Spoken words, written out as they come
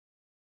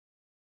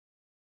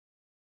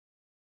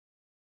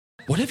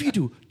Whatever you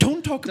do,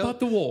 don't talk about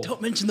the war.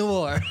 Don't mention the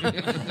war.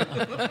 It's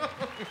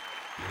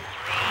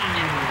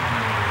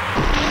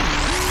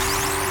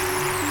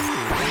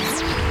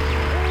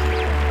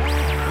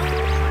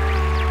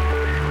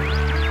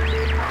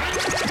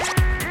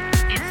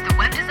the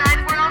web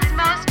design world's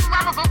most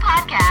lovable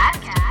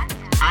podcast,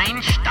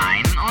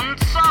 Einstein und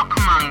Sock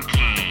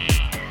Monkey.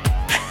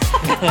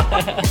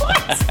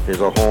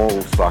 There's a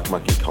whole sock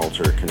monkey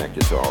culture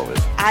connected to all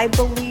this. I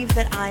believe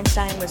that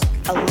Einstein was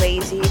a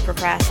lazy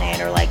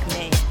procrastinator like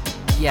me.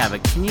 Yeah,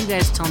 but can you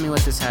guys tell me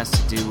what this has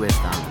to do with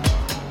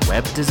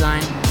web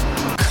design?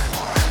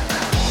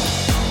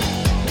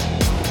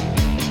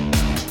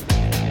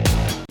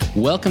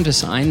 Welcome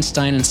to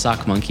Einstein and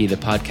Sock Monkey, the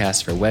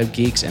podcast for web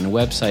geeks and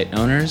website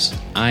owners.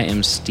 I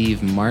am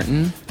Steve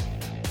Martin,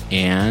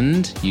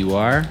 and you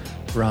are?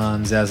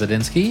 Ron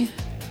Zazadinsky.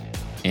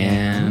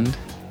 And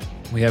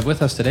we have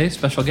with us today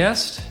special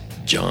guest,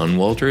 John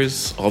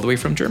Wolters, all the way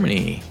from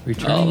Germany.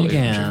 returning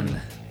again.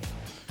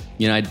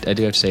 you know, I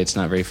do have to say it's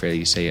not very fair that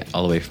you say it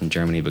all the way from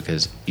Germany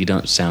because you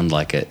don't sound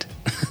like it.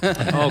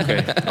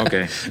 Okay.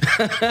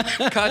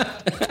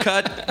 Cut.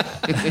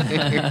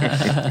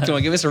 Come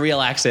on, give us a real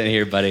accent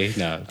here, buddy.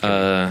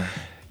 No.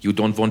 You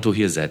don't want to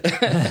hear that.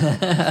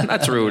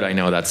 That's rude. I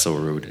know that's so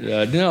rude.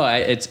 No,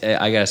 I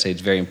gotta say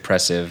it's very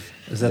impressive.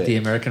 Is that the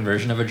American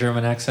version of a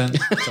German accent?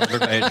 Delivered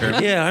by a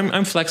German? Yeah,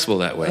 I'm flexible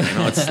that way. You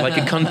know, it's like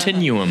a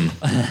continuum.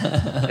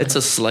 It's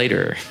a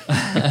slider.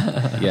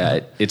 Yeah,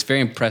 it's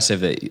very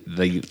impressive that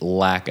the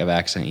lack of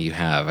accent you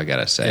have, I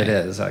gotta say. It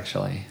is,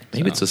 actually.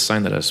 Maybe it's a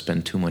sign that I've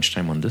spent too much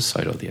time on this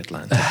side of the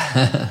Atlantic.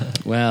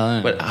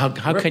 Well, But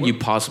how can you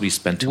possibly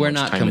spend too much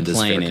time in this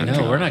fair complaining.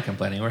 country? No, we're not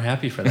complaining. We're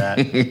happy for that.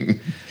 Do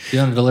you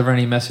want to deliver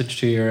any message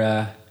to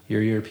your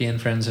European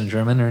friends in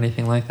German or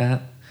anything like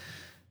that?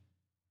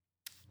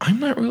 I'm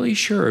not really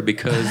sure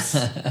because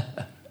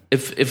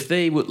if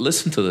they would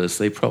listen to this,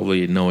 they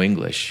probably know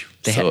English.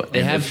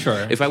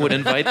 If I would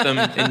invite them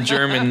in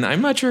German,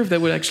 I'm not sure if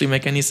that would actually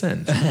make any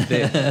sense.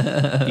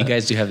 You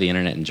guys do have the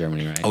internet in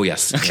Germany, right? Oh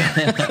yes,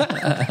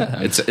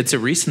 it's a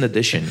recent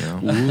addition. You know?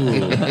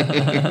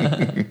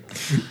 Ooh.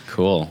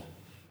 Cool.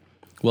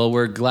 Well,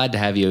 we're glad to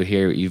have you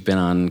here. You've been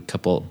on a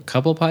couple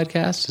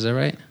podcasts, is that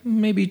right?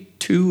 Maybe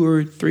 2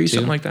 or 3,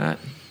 something like that.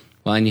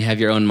 Well, and you have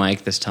your own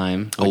mic this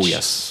time. Oh, which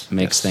yes.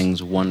 makes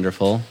things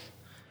wonderful.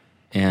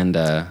 And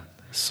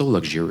So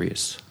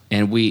luxurious.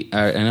 and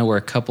I know we're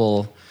a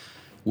couple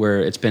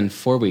where it's been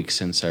 4 weeks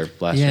since our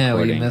last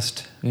recording. Yeah,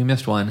 we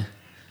missed one.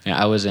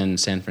 Yeah, I was in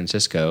San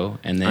Francisco,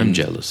 and then I'm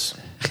jealous.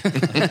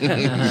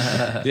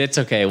 It's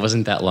okay. It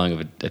wasn't that long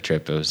of a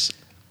trip. It was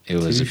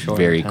Too short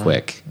very a time.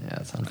 quick. Yeah,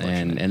 it's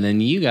unfortunate. And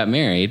then you got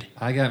married.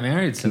 I got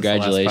married since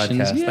Congratulations. the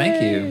last podcast. Yay.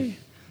 Thank you.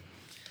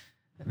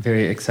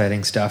 Very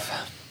exciting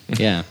stuff.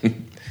 Yeah.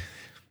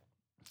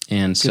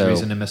 And Good so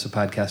reason to miss a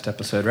podcast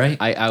episode, right?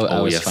 I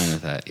was yes. fine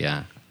with that.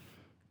 Yeah.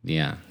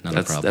 Yeah. Not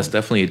a problem. That's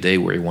definitely a day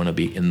where you want to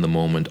be in the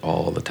moment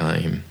all the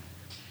time.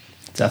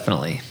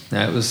 Definitely.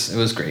 No, it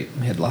was great.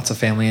 We had lots of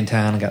family in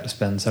town and got to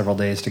spend several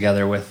days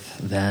together with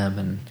them.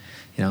 And,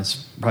 you know, it's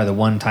probably the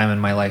one time in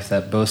my life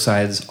that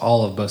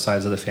all of both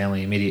sides of the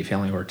family, immediate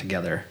family, were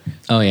together.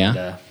 Oh, yeah?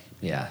 And,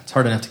 yeah, it's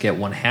hard enough to get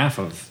one half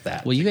of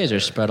that. Well, you guys are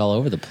spread all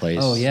over the place.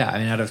 Oh, yeah. I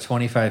mean, out of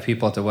 25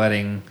 people at the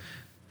wedding,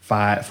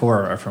 4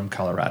 are from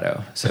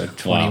Colorado. So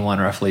 21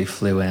 roughly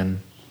flew in.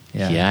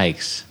 Yeah.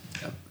 Yikes.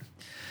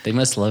 They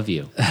must love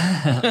you.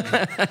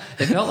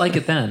 It felt like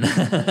it then.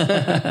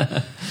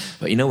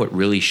 But you know what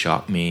really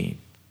shocked me?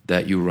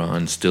 That you,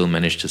 Ron, still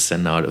managed to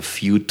send out a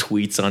few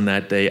tweets on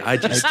that day. I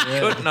just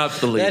could not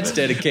believe That's it.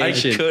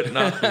 dedication. I could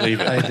not believe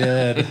it. I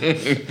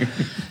did.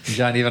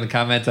 John even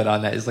commented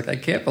on that. He's like, I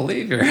can't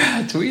believe you're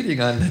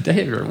tweeting on the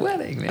day of your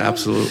wedding, man.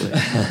 Absolutely.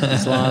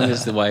 As long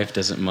as the wife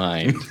doesn't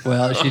mind.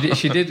 Well, she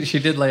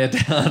did lay it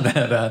down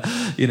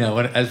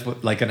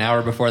that, like an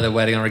hour before the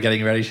wedding and we're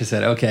getting ready, she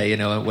said, okay,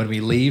 when we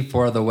leave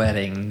for the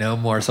wedding, no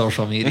more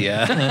social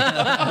media.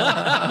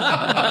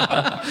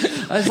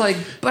 I was like,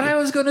 but I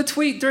was going to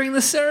tweet during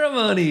the ceremony.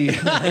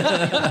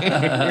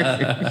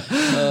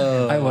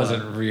 I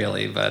wasn't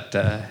really, but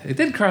it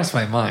did cross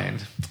my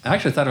mind. I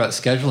actually thought about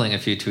scheduling a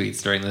few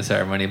tweets during the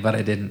ceremony, but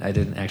I didn't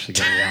actually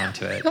get around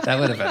to it. That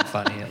would have been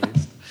funny, at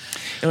least.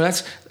 You know,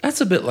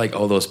 that's a bit like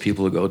all those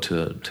people who go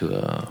to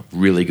a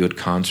really good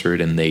concert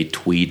and they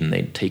tweet and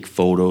they take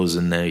photos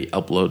and they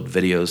upload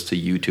videos to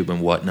YouTube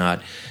and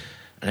whatnot.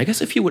 And I guess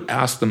if you would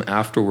ask them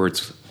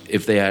afterwards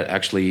if they had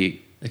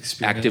actually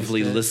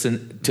actively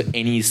listen to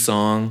any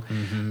song,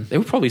 they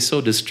were probably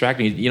so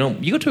distracting. You know,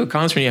 you go to a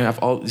concert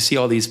and you see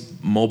all these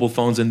mobile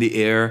phones in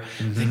the air.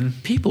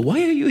 Like, people,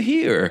 why are you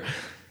here?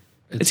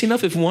 It's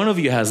enough if one of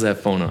you has that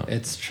phone up.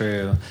 It's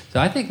true. So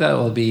I think that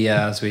will be,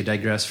 as we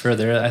digress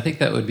further, I think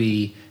that would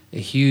be a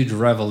huge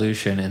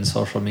revolution in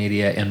social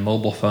media and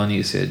mobile phone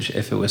usage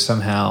if it was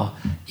somehow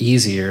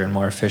easier and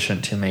more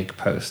efficient to make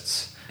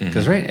posts.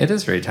 Because it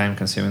is very time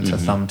consuming to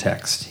thumb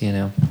text,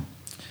 It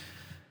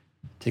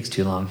takes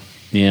too long.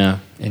 Yeah.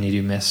 And you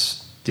do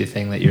miss the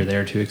thing that you're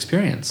there to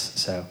experience.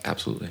 So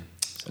Absolutely.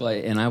 So. Well,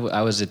 and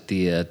I was at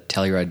the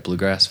Telluride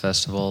Bluegrass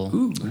Festival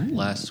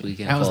last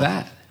weekend. How was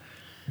that?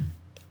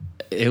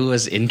 It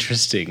was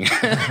interesting.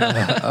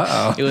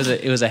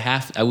 It was a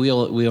half. We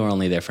were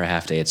only there for a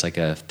half day. It's like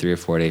a 3 or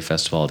 4 day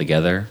festival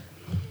altogether,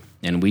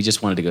 and we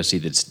just wanted to go see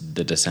the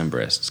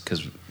Decemberists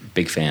because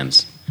big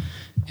fans,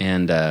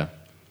 and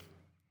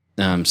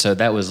so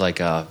that was like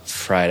a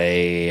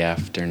Friday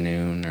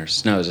afternoon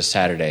it was a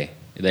Saturday.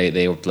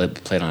 They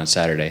played on a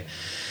Saturday,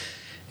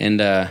 and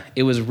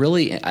it was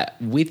really.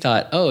 We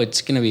thought,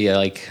 it's going to be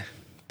like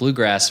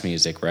bluegrass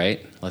music,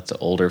 right? Lots of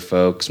older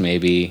folks,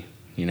 maybe,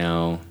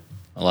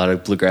 A lot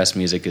of bluegrass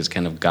music is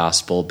kind of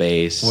gospel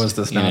based. Was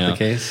this not the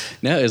case?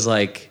 No, it was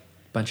like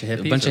bunch of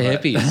hippies. A bunch of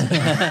hippies.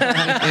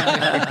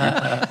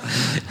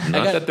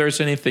 Not that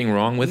there's anything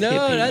wrong with hippies.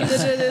 No,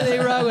 there's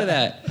anything wrong with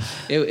that.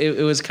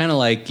 It was kind of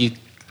like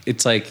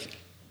it's like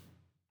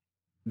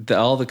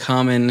all the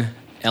common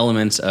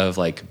elements of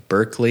like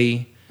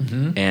Berkeley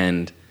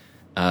and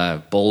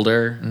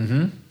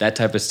Boulder, that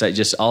type of stuff,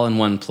 just all in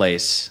one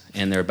place.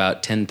 And there are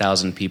about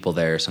 10,000 people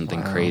there, or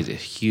something crazy, a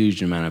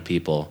huge amount of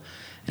people.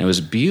 And it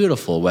was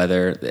beautiful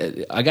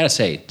weather. I got to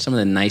say, some of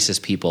the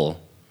nicest people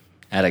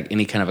at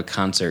any kind of a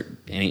concert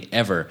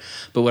ever.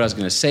 But what I was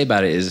going to say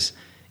about it is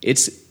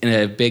it's in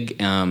a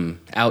big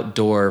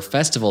outdoor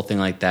festival thing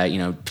like that.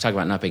 Talk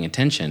about not paying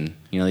attention.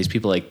 These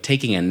people like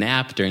taking a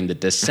nap during the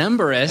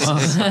Decemberists.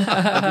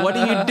 What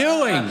are you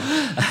doing?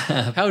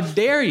 How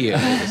dare you?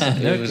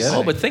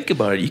 But think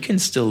about it. You can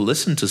still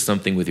listen to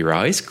something with your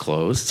eyes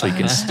closed, so you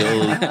can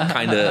still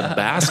kind of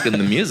bask in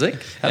the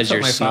music That's as what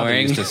you're my father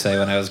snoring. used to say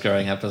when I was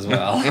growing up as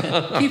well.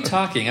 Keep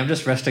talking. I'm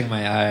just resting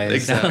my eyes.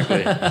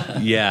 Exactly.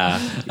 Yeah.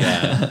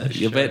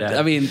 But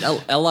I mean,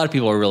 a lot of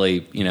people are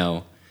really,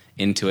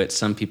 into it.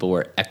 Some people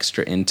were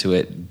extra into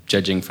it,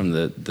 judging from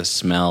the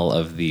smell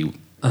of the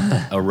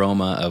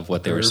aroma of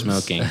what they were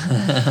smoking.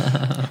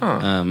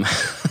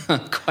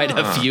 Quite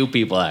a few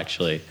people,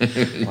 actually.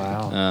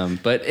 Wow.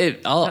 But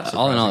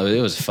all in all,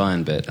 it was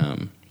fun. But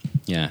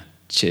yeah.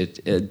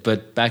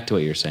 But back to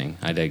what you were saying.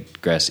 I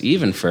digress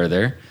even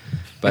further.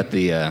 But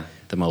the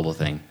mobile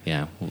thing,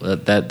 yeah,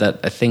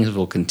 that things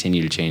will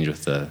continue to change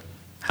with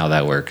how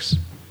that works,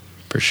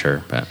 for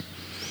sure. But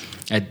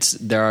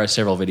there are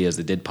several videos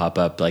that did pop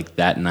up like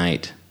that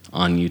night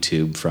on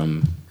YouTube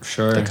from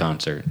the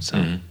concert.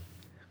 So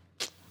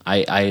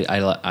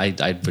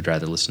I would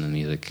rather listen to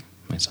music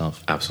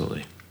myself.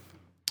 Absolutely.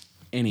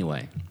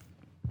 Anyway,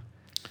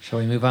 shall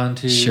we move on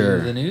to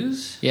the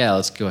news? Yeah,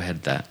 let's go ahead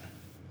with that.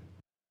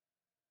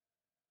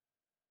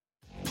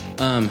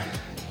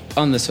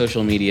 On the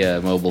social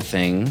media mobile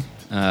thing,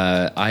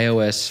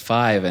 iOS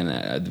 5,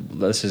 and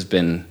this has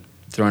been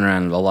thrown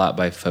around a lot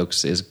by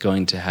folks, is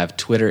going to have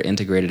Twitter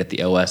integrated at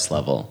the OS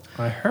level.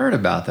 I heard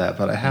about that,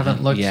 but I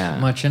haven't looked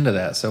much into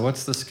that. So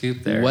what's the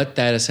scoop there? What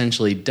that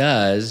essentially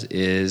does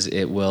is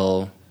it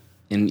will,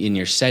 in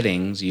your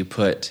settings, you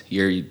put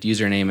your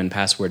username and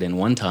password in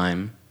one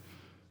time,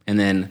 and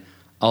then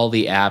all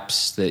the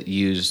apps that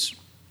use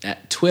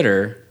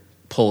Twitter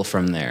pull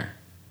from there.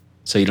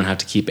 So you don't have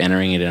to keep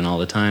entering it in all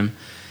the time.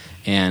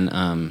 And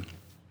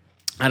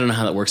I don't know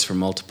how that works for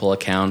multiple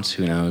accounts.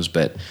 Who knows?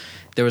 But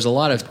there was a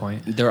lot of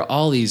there are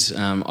all these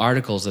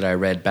articles that I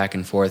read back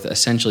and forth,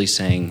 essentially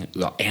saying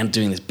and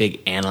doing this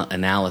big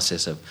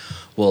analysis of,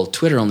 well,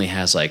 Twitter only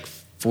has like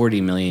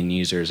 40 million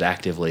users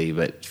actively,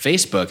 but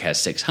Facebook has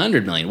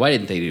 600 million. Why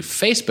didn't they do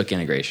Facebook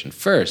integration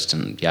first?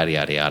 And yada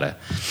yada yada.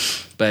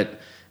 But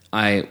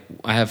I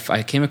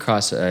came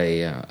across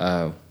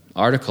a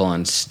article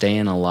on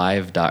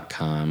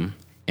stayinalive.com.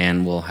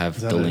 And we'll have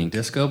Is that the a link.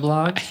 Disco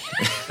blog?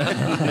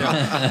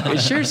 It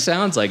sure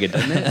sounds like it,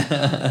 doesn't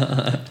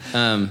it?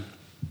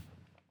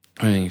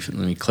 Let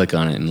me click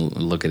on it and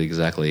look at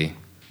exactly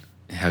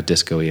how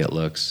disco-y it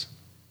looks.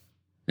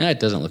 No, it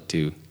doesn't look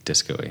too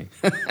disco-y.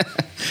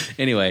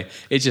 Anyway,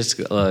 it's just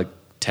a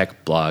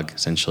tech blog,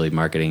 essentially,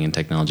 marketing and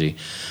technology.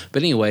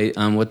 But anyway,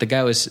 what the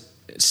guy was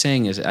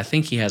saying is, I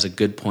think he has a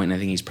good point, and I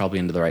think he's probably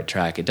into the right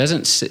track. It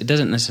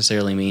doesn't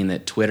necessarily mean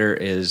that Twitter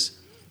is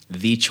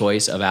the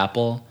choice of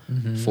Apple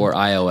for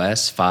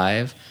iOS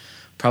 5.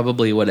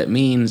 Probably what it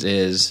means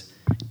is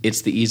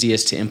it's the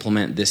easiest to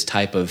implement this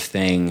type of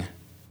thing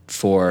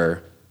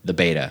for the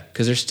beta,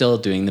 because they're still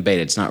doing the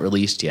beta. It's not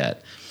released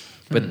yet.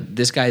 But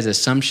this guy's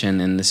assumption,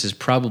 and this is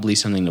probably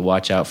something to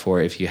watch out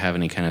for if you have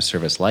any kind of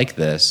service like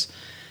this,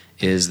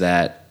 is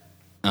that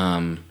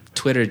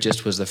Twitter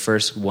just was the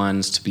first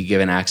ones to be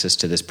given access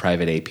to this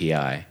private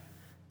API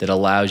that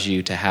allows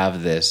you to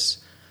have this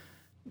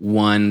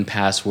one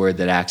password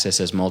that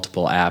accesses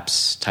multiple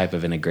apps type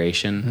of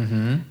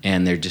integration,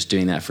 and they're just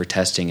doing that for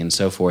testing and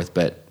so forth.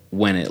 But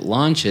when it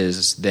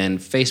launches, then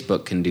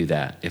Facebook can do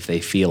that if they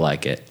feel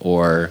like it,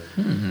 or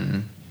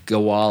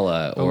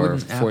Gowalla, or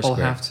Foursquare. Apple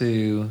have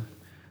to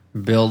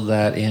build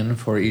that in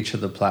for each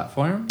of the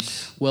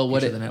platforms? Well,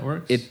 each of the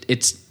networks?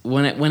 It's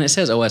when it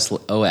says OS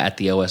at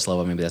the OS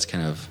level, maybe that's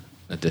kind of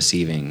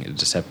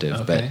deceptive,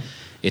 Okay. but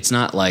it's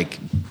not like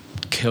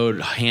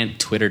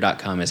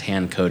Twitter.com is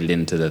hand coded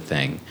into the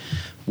thing.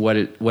 What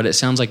it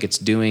sounds like it's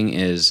doing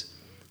is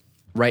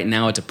right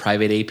now it's a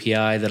private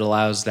API that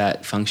allows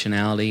that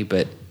functionality,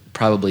 but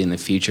probably in the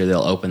future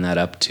they'll open that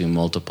up to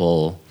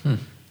multiple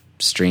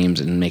streams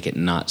and make it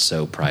not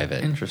so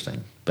private.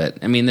 Interesting. But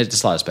I mean, there's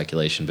just a lot of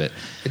speculation. But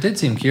It did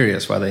seem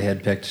curious why they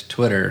had picked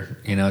Twitter,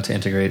 to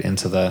integrate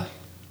into the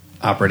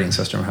operating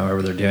system,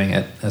 however they're doing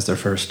it, as their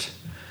first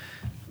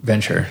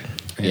venture.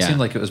 It seemed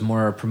like it was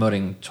more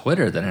promoting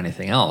Twitter than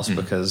anything else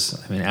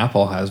because,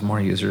 Apple has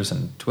more users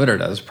than Twitter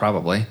does,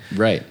 probably.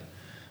 right.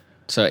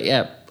 So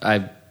yeah,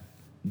 I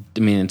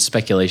mean, it's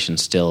speculation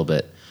still,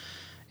 but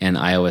and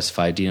iOS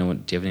 5. Do you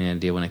have any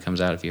idea when it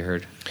comes out? Have you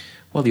heard?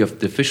 Well, the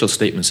official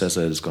statement says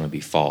that it's going to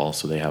be fall,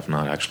 so they have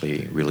not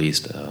actually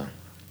released a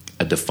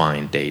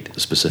defined date, a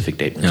specific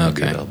date when it's going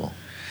to be available.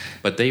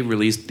 But they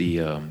released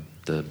the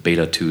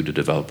beta to the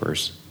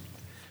developers,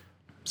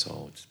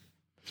 so it's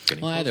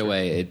getting closer. Either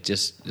way,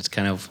 it's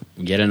kind of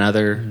yet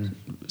another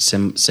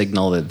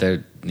signal that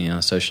they're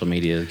social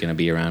media is going to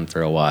be around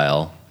for a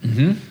while,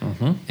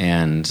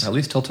 and At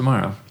least till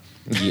tomorrow.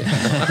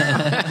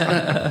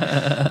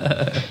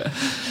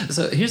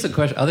 So here's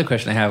the other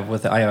question I have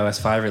with the iOS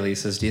 5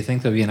 releases. Do you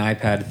think there'll be an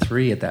iPad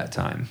 3 at that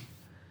time?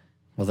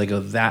 Will they go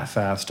that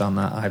fast on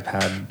the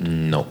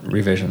iPad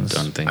revisions?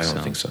 I don't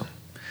think so.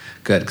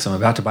 Good, because I'm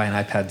about to buy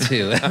an iPad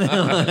 2.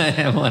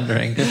 I'm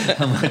wondering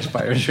how much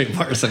piracy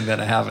remorse I'm going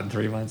to have in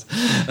 3 months.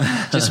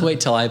 Just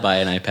wait till I buy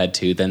an iPad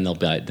 2, then they'll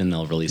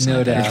release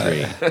an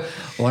iPad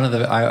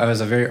 3. I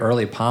was a very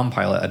early Palm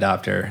Pilot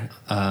adopter.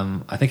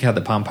 I think I had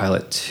the Palm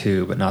Pilot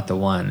 2, but not the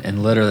 1.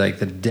 And literally,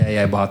 the day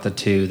I bought the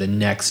 2, the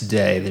next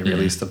day they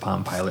released the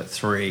Palm Pilot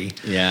 3.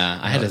 Yeah,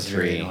 I had a 3.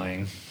 Very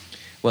annoying.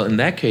 Well, in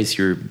that case,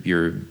 you're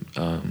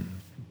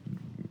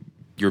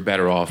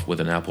better off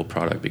with an Apple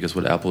product because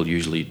what Apple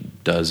usually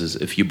does is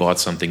if you bought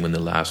something in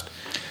the last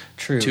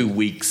 2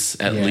 weeks,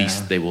 at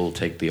least they will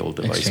take the old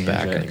device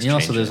back and exchange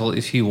also, there's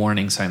a few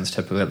warning signs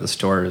typically at the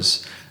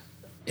stores.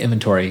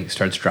 Inventory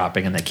starts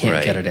dropping and they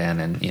can't get it in,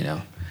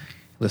 and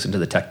listen to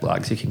the tech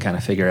blogs. You can kind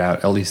of figure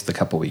out at least the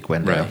couple week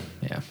window. Right.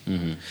 Yeah.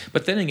 Mm-hmm.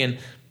 But then again,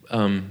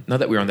 now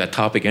that we're on that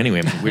topic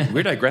anyway,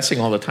 we're digressing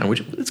all the time,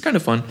 which it's kind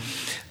of fun.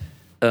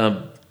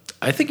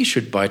 I think you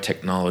should buy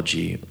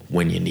technology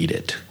when you need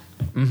it.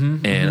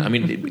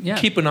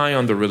 Keep an eye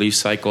on the release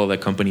cycle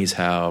that companies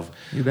have.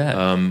 You bet.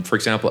 For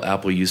example,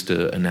 Apple used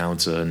to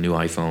announce a new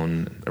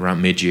iPhone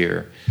around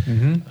mid-year.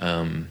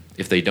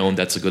 If they don't,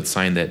 that's a good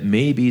sign that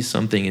maybe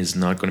something is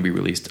not going to be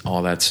released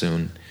all that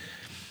soon.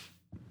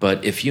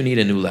 But if you need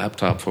a new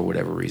laptop for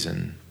whatever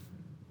reason,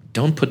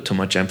 don't put too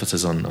much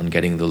emphasis on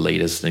getting the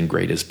latest and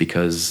greatest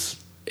because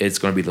it's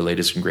going to be the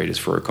latest and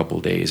greatest for a couple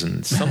of days,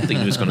 and something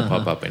new is going to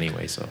pop up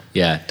anyway. So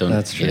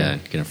That's true. You're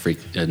going to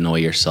annoy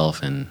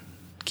yourself and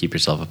keep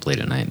yourself up late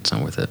at night. It's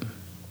not worth it.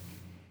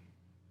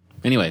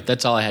 Anyway,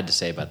 that's all I had to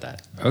say about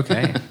that.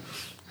 Okay.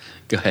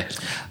 Go ahead.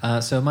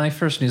 So my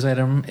first news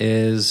item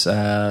is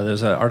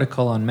there's an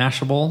article on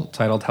Mashable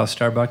titled "How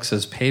Starbucks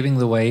is Paving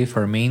the Way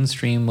for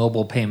Mainstream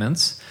Mobile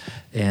Payments."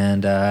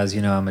 And as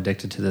you know, I'm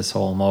addicted to this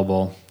whole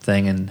mobile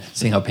thing and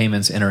seeing how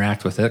payments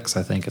interact with it because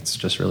I think it's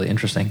just really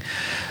interesting.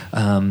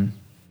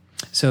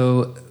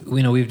 So,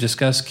 we've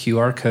discussed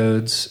QR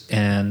codes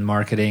and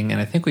marketing,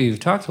 and I think we've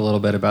talked a little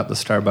bit about the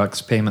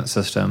Starbucks payment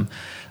system.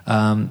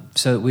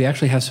 So we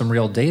actually have some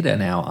real data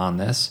now on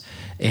this.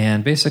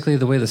 And basically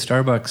the way the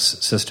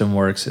Starbucks system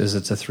works is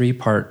it's a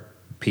 3-part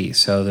piece.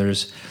 So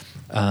there's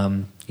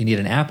you need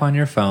an app on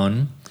your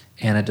phone,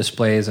 and it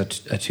displays a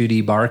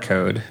 2D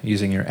barcode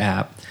using your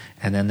app.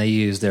 And then they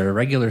use their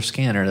regular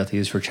scanner that they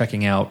use for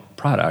checking out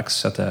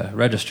products at the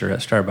register at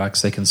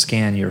Starbucks. They can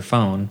scan your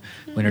phone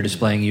when you're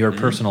displaying your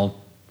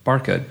personal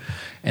barcode.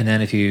 And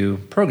then if you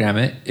program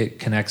it, it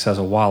connects as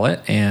a wallet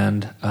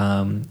and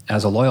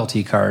as a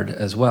loyalty card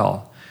as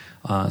well.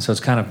 So it's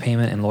kind of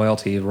payment and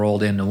loyalty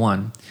rolled into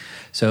one.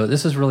 So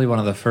this is really one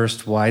of the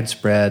first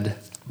widespread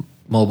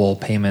mobile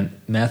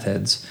payment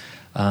methods.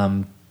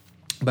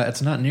 But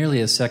it's not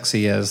nearly as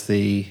sexy as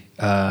the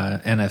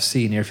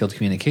NFC, near field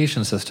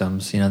communication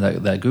systems,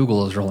 that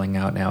Google is rolling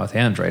out now with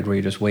Android, where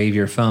you just wave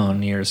your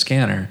phone near a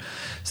scanner.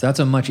 So that's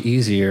a much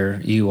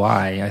easier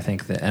UI, I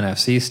think, the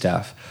NFC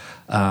stuff.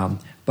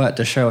 But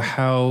to show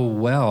how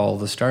well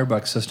the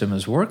Starbucks system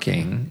is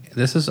working,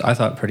 this is, I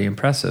thought, pretty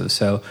impressive.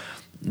 So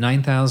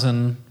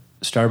 9,000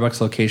 Starbucks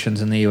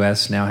locations in the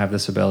U.S. now have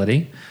this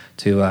ability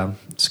to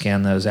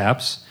scan those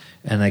apps.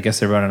 And I guess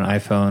they run on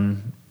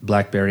iPhone,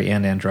 BlackBerry,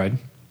 and Android.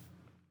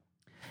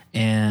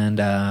 And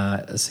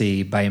let's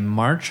see, by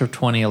March of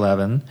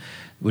 2011,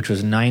 which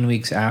was 9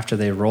 weeks after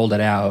they rolled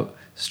it out,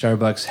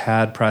 Starbucks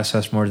had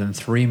processed more than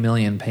 3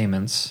 million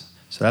payments.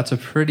 So that's a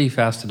pretty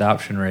fast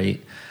adoption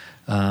rate.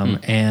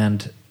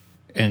 And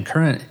in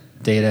current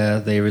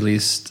data they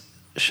released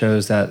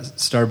shows that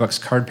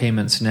Starbucks card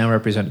payments now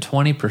represent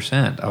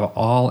 20% of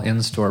all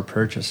in-store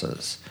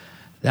purchases.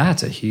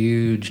 That's a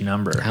huge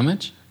number. How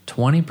much?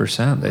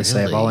 20%, they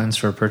say, of all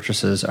in-store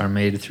purchases are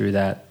made through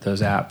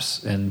those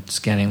apps and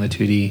scanning the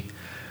 2D.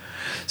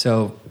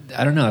 So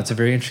I don't know. It's a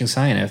very interesting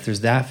sign. If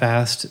there's that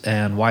fast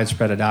and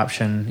widespread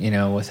adoption,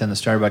 within the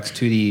Starbucks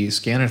 2D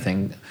scanner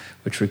thing,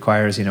 which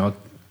requires, a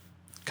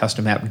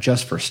custom app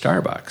just for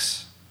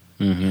Starbucks.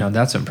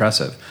 That's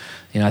impressive.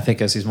 I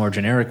think as these more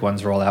generic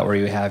ones roll out, where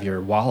you have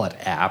your wallet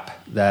app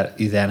that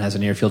then has a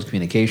near-field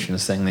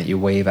communications thing that you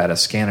wave at a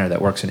scanner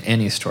that works in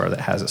any store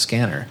that has a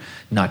scanner,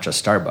 not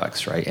just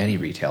Starbucks, right? Any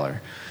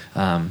retailer.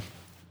 And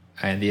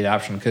the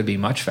adoption could be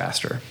much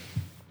faster,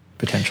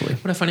 potentially.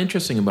 What I find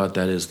interesting about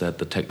that is that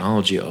the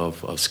technology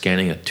of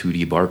scanning a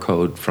 2D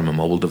barcode from a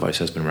mobile device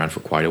has been around for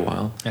quite a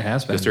while. It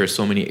has been. Because there are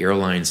so many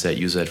airlines that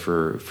use that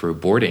for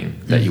boarding,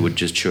 that you would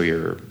just show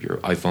your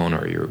iPhone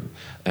or your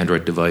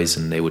Android device,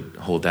 and they would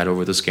hold that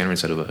over the scanner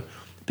instead of a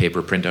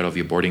paper printout of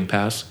your boarding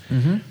pass.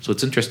 So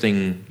it's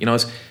interesting.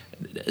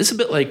 It's a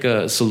bit like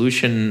a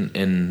solution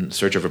in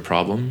search of a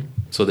problem.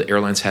 So the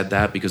airlines had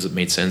that because it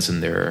made sense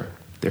in their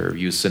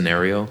use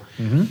scenario.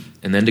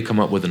 And then to come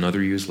up with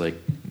another use like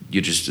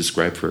you just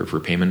described for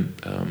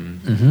payment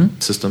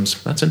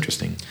systems, that's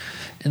interesting.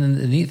 And then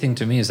the neat thing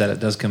to me is that it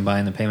does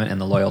combine the payment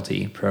and the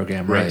loyalty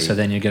program, right? So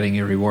then you're getting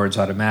your rewards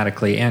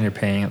automatically and you're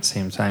paying at the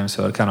same time,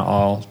 so it kind of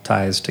all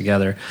ties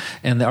together.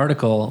 And the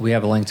article, we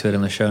have a link to it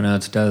in the show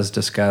notes, does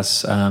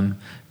discuss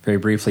very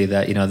briefly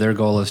that their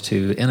goal is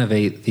to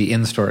innovate the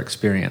in-store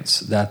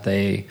experience that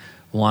they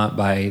want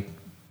by,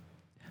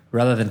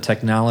 rather than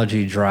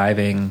technology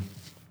driving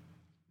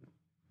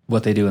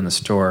what they do in the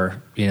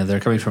store, they're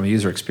coming from a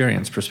user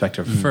experience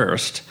perspective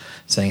first,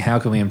 saying how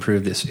can we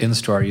improve this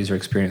in-store user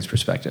experience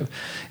perspective.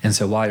 And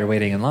so while you're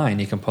waiting in line,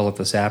 you can pull up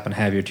this app and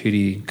have your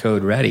 2D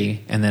code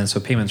ready, and then so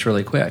payment's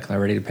really quick. They're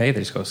ready to pay,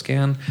 they just go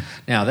scan.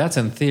 Now that's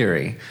in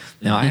theory.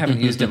 Now I haven't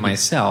used it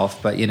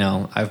myself, but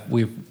I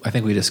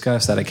think we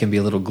discussed that it can be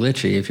a little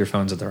glitchy if your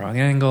phone's at the wrong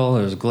angle,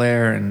 there's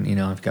glare, and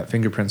I've got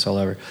fingerprints all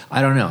over.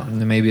 I don't know.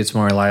 Maybe it's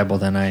more reliable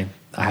than I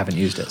haven't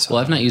used it. So.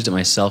 Well, I've not used it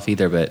myself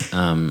either, but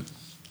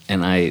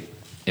and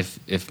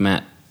if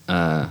Matt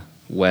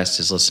West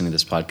is listening to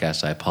this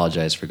podcast, I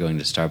apologize for going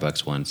to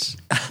Starbucks once.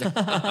 I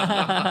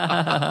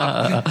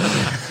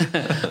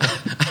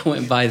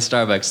went by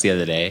Starbucks the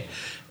other day,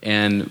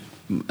 and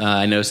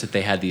I noticed that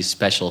they had these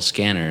special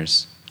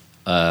scanners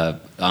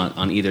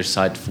on either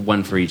side,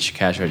 one for each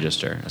cash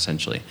register,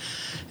 essentially.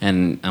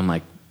 And I'm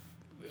like,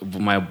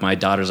 my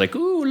daughter's like,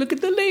 "Ooh, look at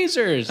the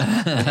lasers!"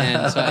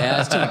 And so I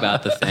asked him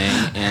about the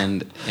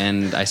thing,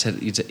 and I said,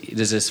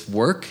 "Does this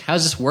work? How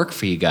does this work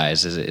for you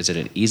guys? Is it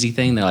an easy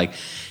thing?" They're like,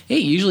 "Hey,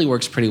 it usually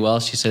works pretty well."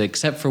 She said,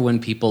 "Except for when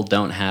people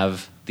don't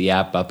have the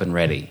app up and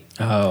ready."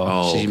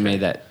 Oh, she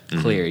made that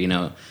clear,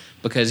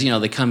 because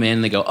they come in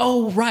and they go,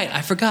 "Oh, right,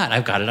 I forgot,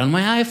 I've got it on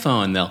my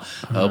iPhone." They'll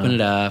open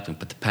it up and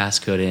put the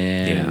passcode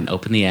in, and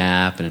open the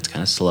app, and it's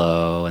kind of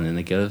slow, and then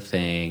they go to the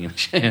thing.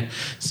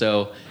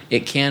 So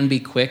it can be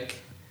quick.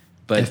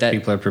 But if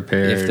people are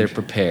prepared, if they're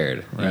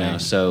prepared,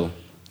 so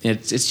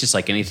it's just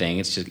like anything.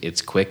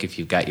 It's quick if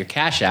you've got your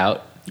cash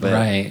out, but,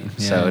 right?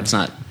 So it's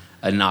not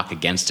a knock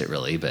against it,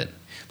 really.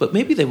 But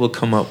maybe they will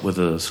come up with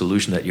a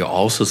solution that you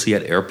also see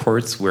at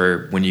airports,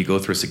 where when you go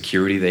through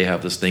security, they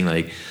have this thing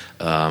like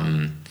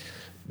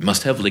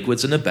must have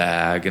liquids in a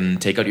bag, and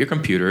take out your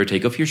computer,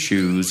 take off your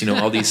shoes,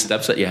 all these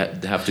steps that you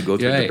have to go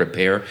through to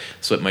prepare.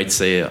 So it might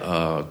say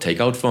take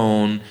out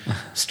phone,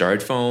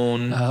 start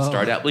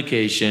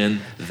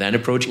application, then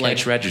approach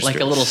cash register.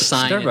 Like a little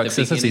sign. Starbucks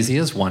is as easy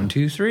as 1,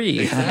 2, 3.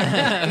 Like they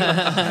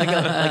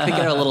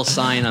got a little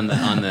sign on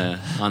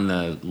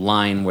the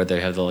line where they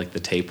have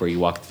the tape where you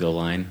walk through the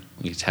line.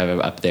 You just have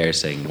it up there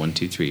saying 1,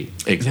 2, 3.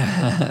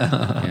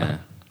 Exactly. Yeah.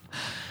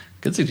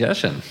 Good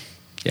suggestion.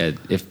 Yeah,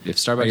 if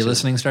Starbucks... Are you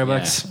listening,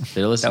 Starbucks? Yeah,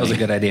 they're listening. That was a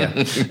good idea.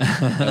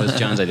 That was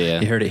John's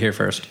idea. You heard it here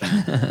first.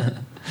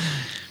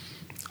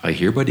 I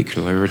hereby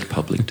declare it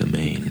public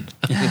domain.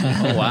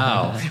 Oh,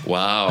 wow.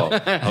 Wow.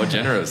 How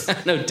generous.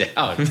 No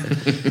doubt.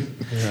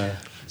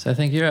 So I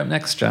think you're up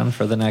next, John,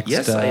 for the next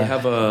Yes, I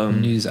have a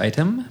news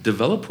item.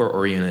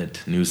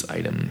 Developer-oriented news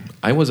item.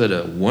 I was at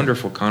a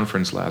wonderful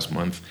conference last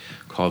month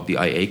called the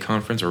IA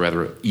conference, or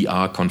rather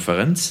IA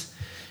Konferenz,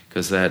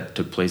 because that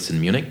took place in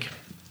Munich.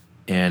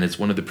 And it's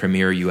one of the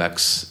premier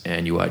UX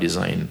and UI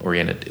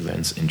design-oriented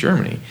events in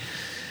Germany.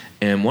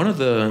 And one of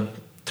the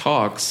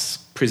talks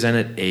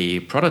presented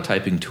a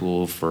prototyping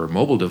tool for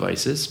mobile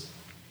devices,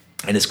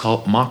 and it's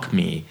called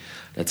MockMe.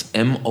 That's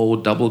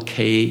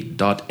MOKK.me,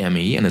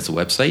 and it's a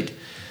website.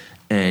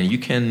 And you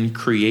can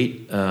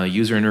create a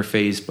user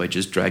interface by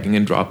just dragging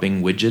and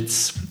dropping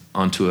widgets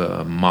onto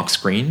a mock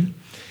screen.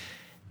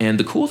 And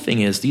the cool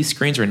thing is these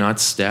screens are not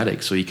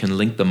static, so you can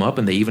link them up,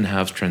 and they even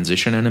have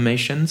transition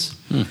animations.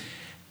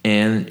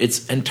 And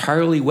it's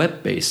entirely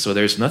web-based, so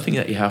there's nothing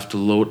that you have to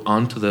load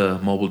onto the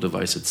mobile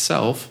device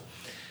itself.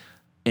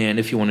 And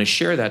if you want to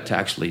share that to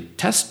actually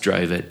test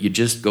drive it, you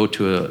just go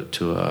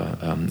to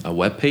a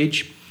web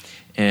page,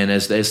 and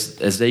as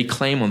they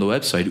claim on the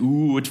website,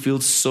 ooh, it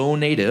feels so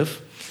native,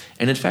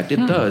 and in fact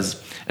it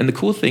does. And the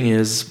cool thing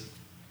is,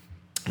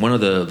 one of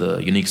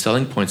the unique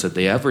selling points that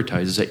they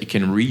advertise is that you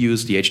can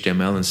reuse the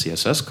HTML and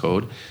CSS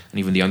code and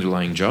even the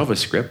underlying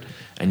JavaScript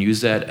and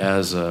use that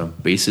as a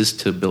basis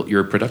to build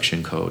your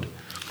production code.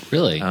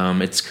 Really?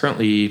 It's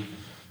currently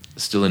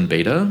still in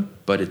beta,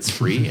 but it's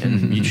free,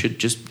 and you should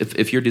just,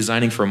 if you're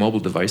designing for mobile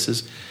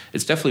devices,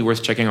 it's definitely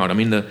worth checking out. I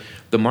mean,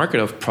 the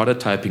market of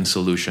prototyping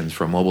solutions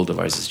for mobile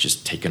devices is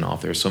just taken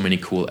off. There's so many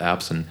cool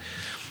apps,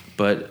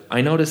 but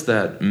I noticed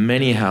that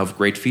many have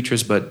great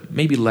features, but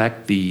maybe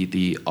lack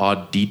the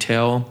odd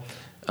detail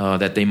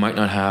that they might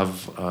not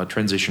have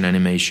transition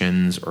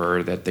animations,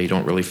 or that they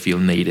don't really feel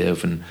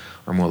native and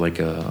are more like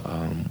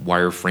a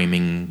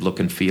wireframing look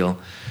and feel.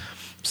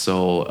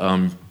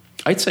 So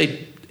I'd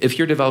say if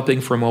you're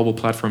developing for a mobile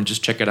platform,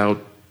 just check it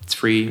out. It's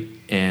free,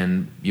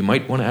 and you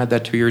might want to add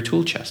that to your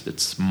tool chest.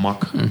 It's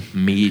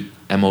mock.me.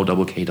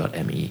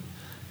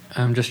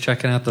 I'm just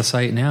checking out the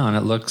site now, and I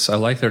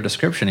like their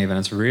description even.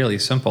 It's really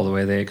simple the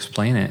way they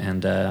explain it,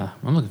 and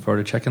I'm looking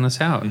forward to checking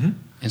this out. Mm-hmm.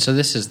 And so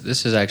this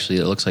is actually,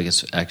 it looks like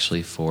it's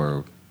actually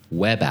for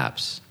web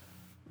apps.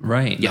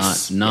 Right.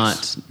 Yes.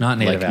 Not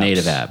native like apps.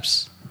 native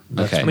apps.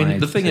 Okay. I mean,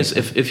 the thing is,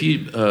 if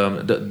you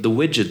the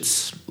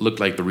widgets look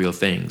like the real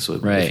thing. So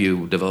Right. if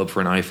you develop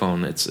for an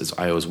iPhone, it's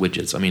iOS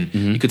widgets. I mean,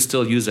 you could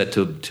still use that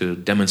to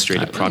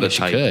demonstrate a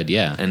prototype. You could,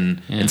 yeah.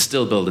 and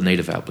still build a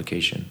native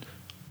application.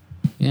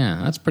 Yeah,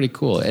 that's pretty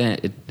cool. And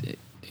it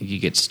you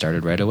get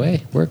started right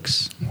away.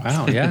 Works.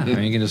 Wow, yeah. I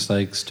mean, you can just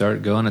like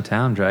start going to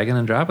town, dragging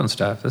and dropping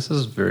stuff. This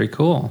is very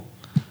cool.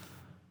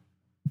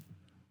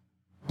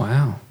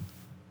 Wow.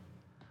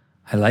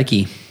 I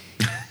likey.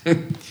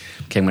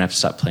 Okay, I'm gonna have to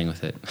stop playing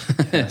with it.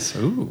 Yes.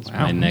 Ooh,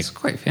 wow. my next. That's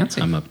quite fancy.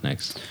 I'm up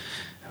next.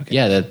 Okay.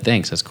 Yeah,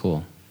 thanks. That's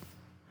cool.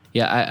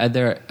 Yeah, I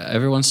there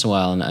every once in a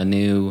while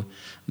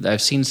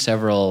I've seen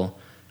several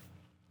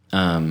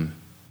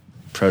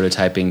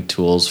prototyping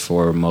tools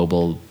for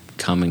mobile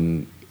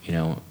coming,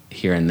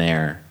 here and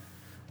there,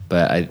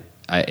 but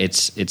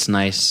it's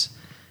nice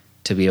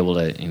to be able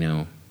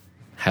to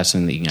have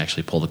something that you can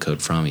actually pull the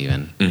code from,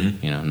 even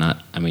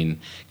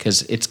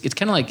because it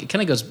kind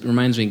of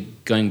reminds me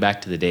going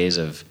back to the days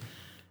of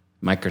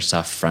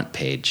Microsoft Front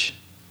Page.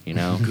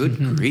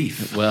 Good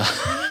grief! Well,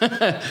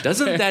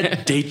 doesn't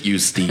that date you,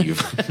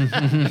 Steve?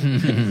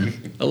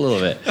 a little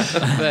bit,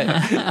 but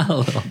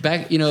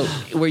back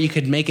where you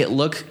could make it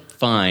look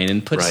fine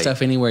and put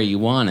stuff anywhere you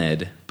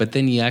wanted, but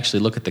then you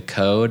actually look at the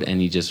code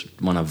and you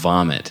just want to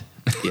vomit.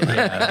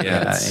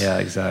 Yeah,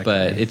 exactly.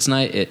 But it's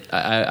not.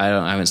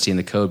 I haven't seen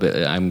the code,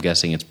 but I'm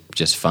guessing it's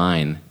just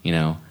fine.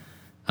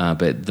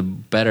 But the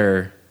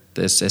better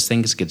as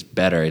things gets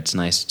better, it's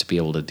nice to be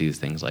able to do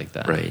things like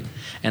that. Right.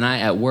 And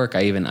at work,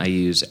 I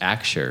use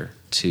Axure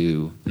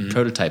to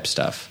prototype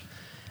stuff,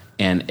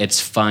 and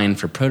it's fine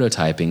for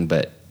prototyping,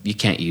 but you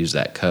can't use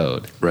that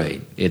code.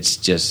 Right. It's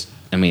just.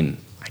 I mean,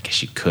 I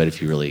guess you could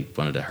if you really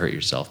wanted to hurt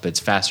yourself, but it's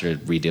faster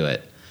to redo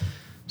it.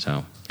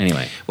 So.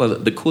 Anyway, well,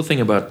 the cool thing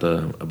about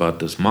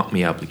this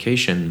mock.me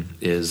application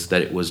is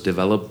that it was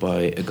developed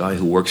by a guy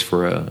who works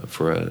for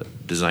a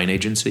design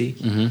agency.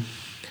 Mm-hmm.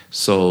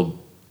 So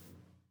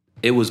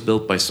it was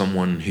built by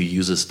someone who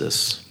uses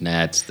this.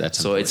 That's so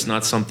important. It's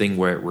not something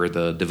where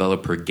the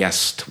developer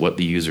guessed what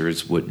the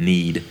users would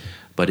need,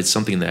 but it's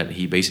something that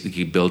he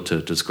basically built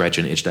to scratch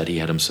an itch that he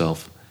had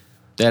himself.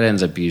 That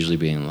ends up usually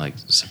being like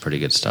some pretty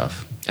good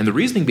stuff. And the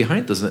reasoning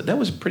behind this, that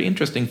was a pretty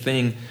interesting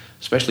thing,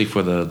 especially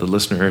for the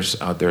listeners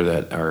out there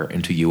that are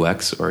into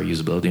UX or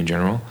usability in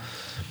general.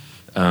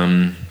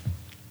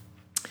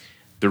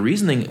 The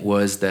reasoning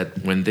was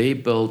that when they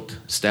built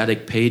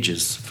static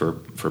pages for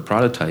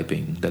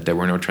prototyping, that there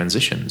were no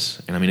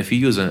transitions. And I mean, if you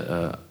use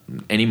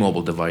any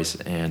mobile device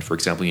and, for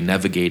example, you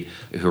navigate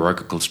a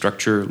hierarchical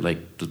structure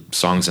like the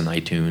songs in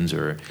iTunes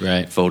or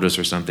photos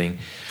or something,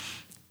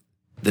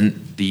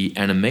 then the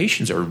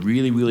animations are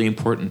really, really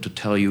important to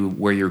tell you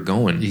where you're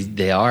going.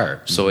 They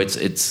are. So it's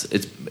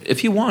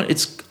if you want,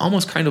 it's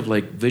almost kind of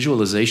like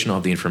visualization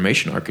of the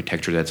information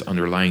architecture that's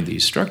underlying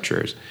these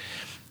structures.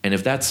 And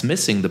if that's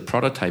missing, the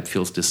prototype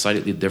feels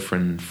decidedly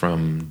different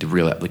from the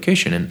real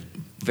application. And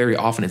very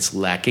often it's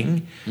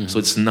lacking. Mm-hmm. So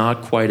it's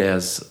not quite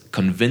as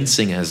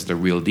convincing as the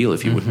real deal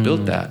if you would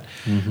build that.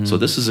 Mm-hmm. So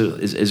this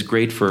is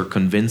great for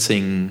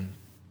convincing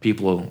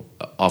people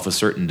of a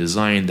certain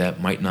design that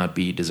might not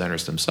be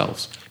designers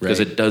themselves, because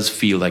it does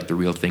feel like the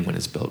real thing when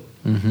it's built.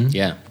 Mm-hmm.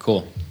 Yeah,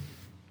 cool.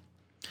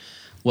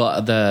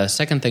 Well, the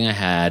second thing I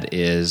had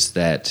is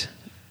that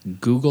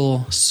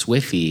Google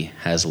Swiffy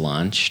has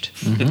launched.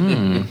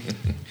 Mm-hmm.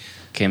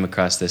 Came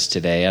across this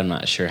today. I'm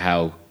not sure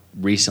how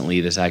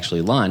recently this actually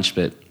launched,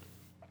 but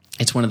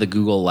it's one of the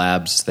Google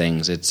Labs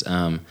things. It's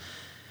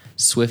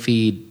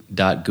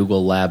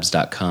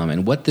Swiffy.googlelabs.com.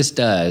 And what this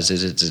does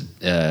is it's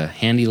a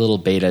handy little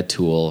beta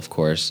tool, of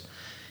course.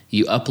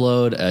 You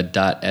upload a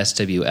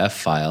 .swf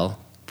file,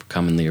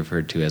 commonly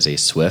referred to as a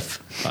SWF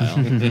file,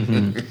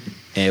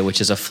 which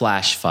is a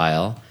Flash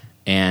file,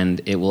 and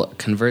it will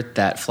convert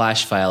that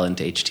Flash file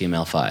into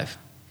HTML5.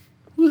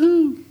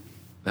 Woohoo!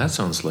 That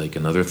sounds like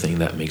another thing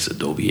that makes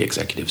Adobe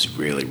executives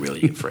really,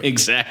 really afraid.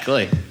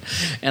 Exactly.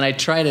 And I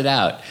tried it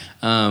out.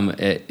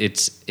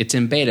 It's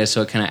in beta,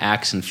 so it kind of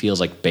acts and feels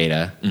like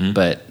beta,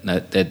 but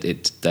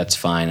that's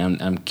fine.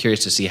 I'm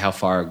curious to see how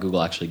far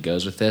Google actually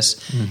goes with this.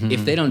 Mm-hmm.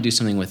 If they don't do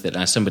something with it,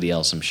 somebody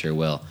else I'm sure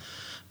will.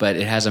 But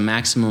it has a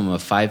maximum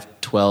of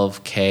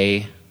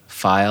 512K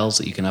files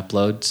that you can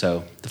upload.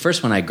 So the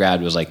first one I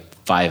grabbed was like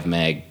 5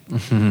 meg,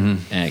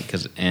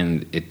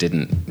 and it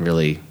didn't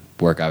really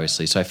work,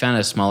 obviously. So I found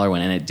a smaller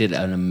one, and it did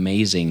an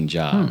amazing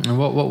job. And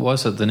what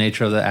was it? The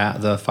nature of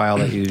the file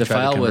that you The tried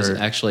file to was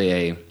convert? actually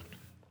a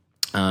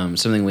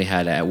something we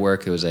had at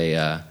work. It was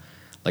a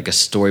like a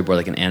storyboard,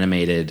 like an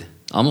animated,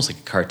 almost like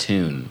a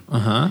cartoon.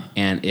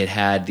 And it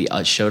had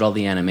showed all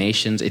the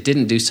animations. It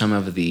didn't do some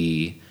of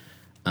the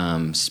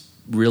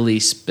really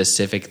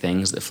specific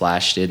things that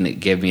Flash did, and it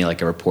gave me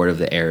like a report of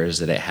the errors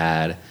that it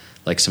had,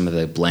 like some of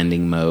the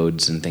blending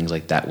modes and things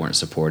like that weren't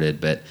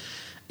supported. But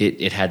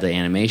it had the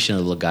animation of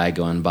the little guy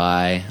going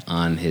by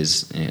on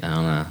his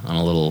on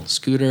a little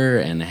scooter,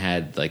 and it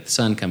had like the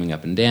sun coming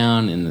up and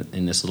down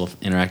in this little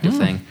interactive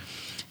thing.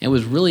 It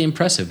was really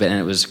impressive, and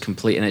it was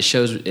complete. And it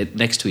shows it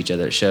next to each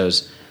other. It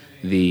shows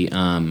the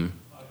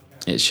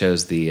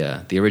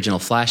original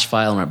Flash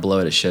file, and right below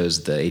it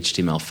shows the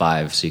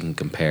HTML5, so you can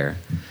compare.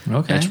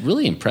 Okay, and it's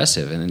really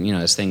impressive. And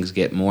as things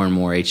get more and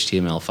more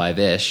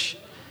HTML5-ish,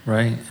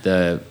 right,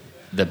 the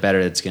better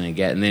it's going to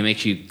get. And they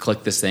make you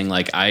click this thing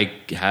like, I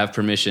have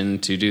permission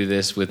to do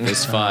this with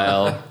this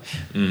file,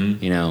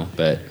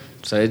 But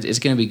so it's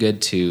going to be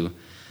good to,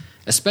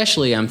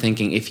 especially I'm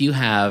thinking if you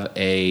have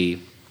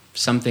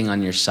something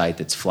on your site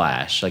that's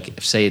Flash,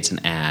 like say it's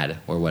an ad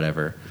or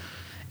whatever,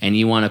 and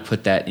you want to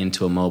put that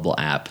into a mobile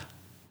app,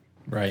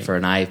 right, for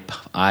an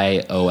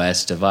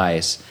iOS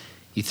device,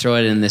 you throw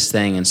it in this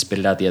thing and spit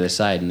it out the other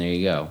side, and there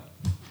you go.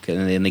 Okay,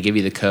 and then they give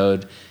you the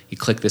code. You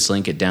click this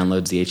link, it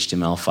downloads the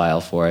HTML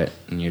file for it,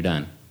 and you're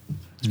done.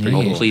 It's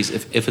pretty cool. Please,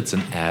 if it's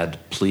an ad,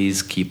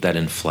 please keep that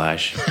in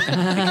Flash. Because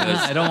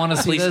I don't want to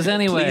see those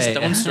anyway. Please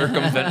don't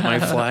circumvent my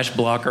Flash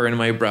blocker in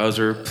my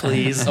browser,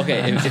 please.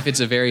 Okay, if it's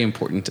a very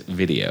important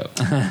video.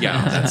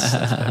 Yeah, that's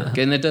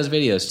better. And it does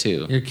videos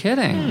too. You're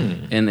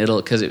kidding. And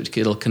it'll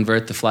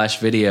convert the Flash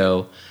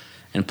video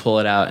and pull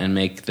it out and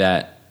make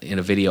that in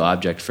a video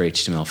object for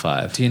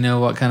HTML5. Do you know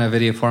what kind of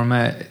video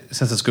format?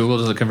 Since it's Google,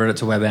 does it convert it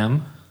to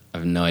WebM? I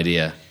have no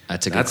idea.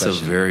 That's a good question.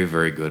 That's a very,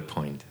 very good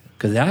point.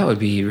 Because that would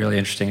be really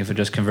interesting if it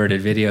just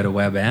converted video to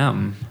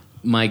WebM.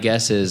 My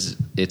guess is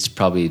it's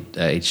probably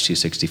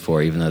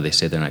H.264, even though they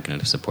say they're not going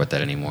to support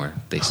that anymore.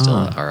 They still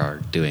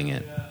are doing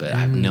it, but I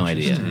have no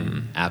idea.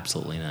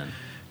 Absolutely none.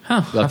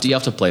 Huh. You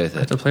have to play with it. I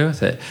have to play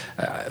with it.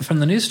 From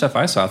the new stuff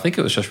I saw, I think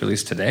it was just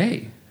released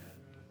today.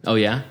 Oh,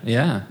 yeah?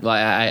 Yeah. Well,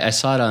 I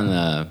saw it on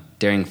the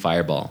Daring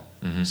Fireball,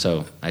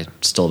 so I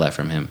stole that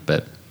from him,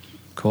 but...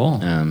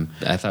 Cool.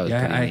 I thought it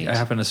was pretty neat. I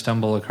happened to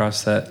stumble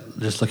across that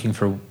just looking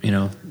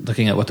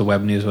at what the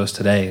web news was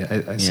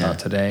today. I saw it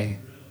today.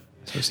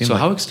 So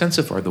how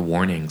extensive are the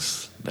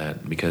warnings?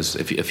 Because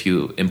if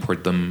you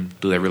import them,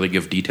 do they really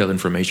give detailed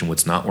information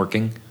what's not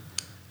working?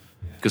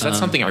 Because that's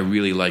something I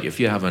really like. If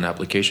you have an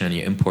application and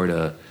you import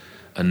a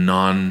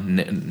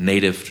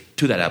non-native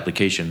to that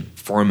application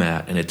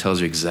format, and it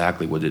tells you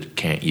exactly what it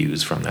can't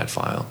use from that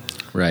file.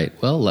 Right.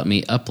 Well, let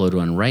me upload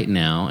one right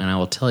now, and I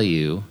will tell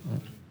you...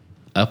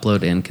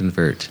 Upload and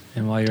convert.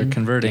 And while you're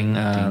converting,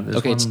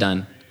 it's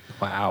done.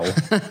 Wow.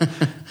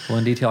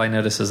 One detail I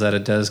noticed is that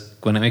it does,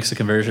 when it makes a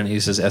conversion, it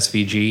uses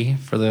SVG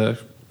for the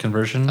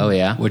conversion. Oh,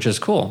 yeah? Which is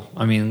cool.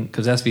 I mean,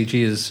 because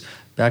SVG is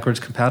backwards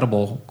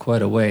compatible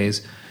quite a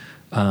ways.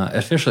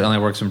 Officially only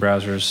works in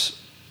browsers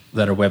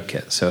that are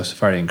WebKit. So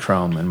Safari and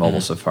Chrome and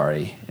mobile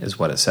Safari is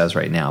what it says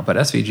right now. But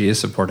SVG is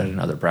supported in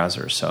other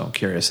browsers, so I'm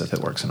curious if it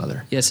works in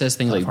other. Yeah, it says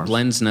things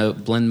platforms.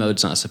 like blend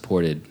mode's not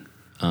supported.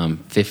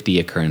 50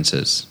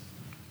 occurrences.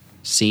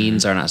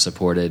 Scenes are not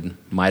supported.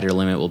 Miter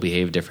limit will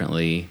behave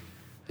differently.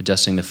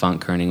 Adjusting the font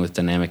kerning with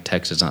dynamic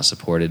text is not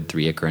supported.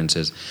 3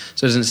 occurrences.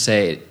 So it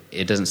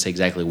doesn't say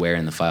exactly where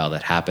in the file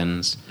that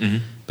happens,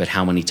 but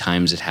how many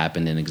times it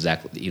happened in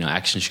exactly.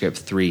 ActionScript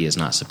 3 is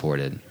not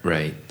supported.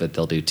 Right. But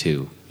they'll do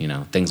 2.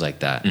 Things like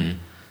that.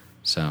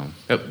 So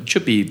it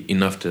should be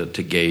enough to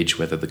gauge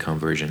whether the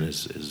conversion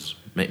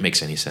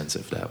makes any sense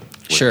if that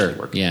sure.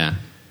 works. Yeah.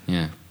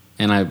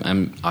 And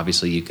I'm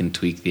obviously you can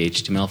tweak the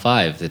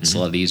HTML5. It's a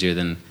lot easier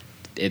than.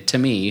 To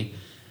me,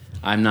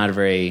 I'm not a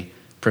very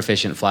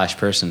proficient Flash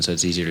person, so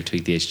it's easier to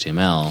tweak the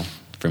HTML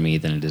for me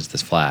than it is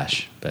this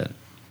Flash. But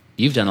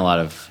you've done a lot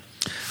of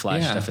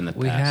Flash stuff in the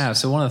past. We have.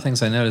 So one of the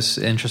things I noticed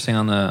interesting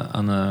on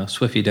the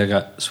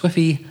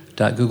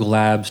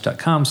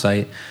Swiffy.googlelabs.com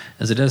site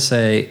is it does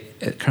say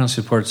it currently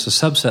supports a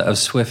subset of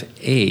Swift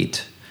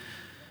 8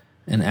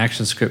 and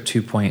ActionScript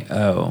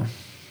 2.0.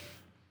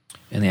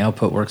 And the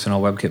output works in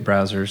all WebKit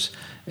browsers.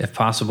 If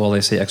possible,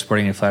 they say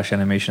exporting a Flash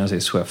animation as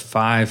a Swift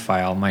 5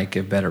 file might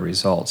give better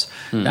results.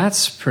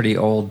 That's pretty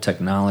old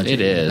technology.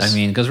 It is. I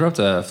mean, because we're up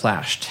to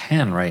Flash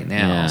 10 right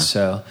now. Yeah.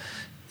 So,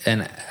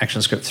 and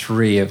ActionScript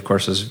 3, of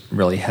course, is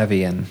really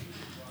heavy in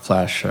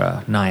Flash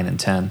 9 and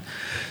 10.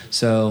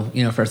 So,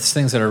 for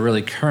things that are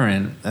really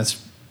current,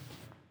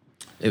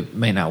 it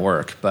may not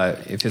work.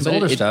 But if it's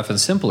older stuff and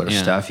simpler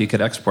stuff, you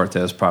could export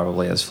those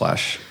probably as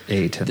Flash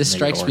 8. This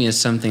strikes me as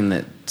something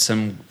that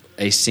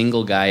a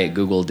single guy at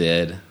Google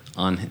did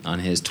on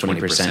his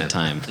 20%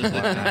 time.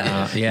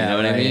 Yeah, you know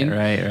what I mean?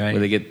 Right. Where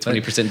they get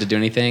 20% to do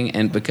anything.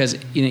 And because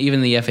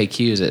even the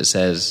FAQs, it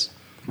says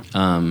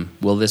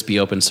Will this be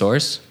open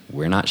source?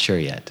 We're not sure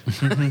yet.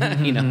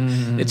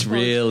 It's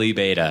really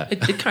beta. It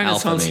kind of Alpha,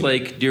 sounds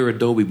maybe. like, dear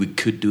Adobe, we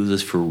could do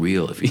this for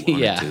real if you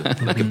wanted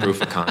to, like a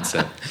proof of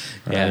concept.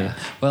 Yeah.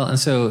 Well, and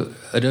so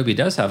Adobe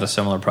does have a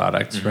similar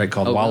product, right,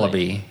 called Oh,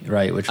 Wallaby,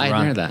 right? Which I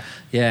hadn't heard that.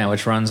 Yeah,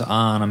 which runs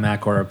on a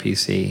Mac or a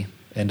PC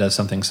and does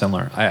something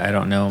similar. I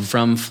don't know.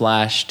 From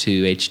Flash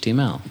to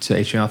HTML. To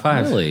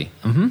HTML5. Really?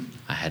 Mm-hmm.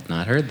 I had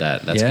not heard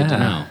that. That's good to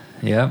know.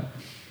 Yep.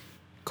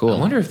 Cool. I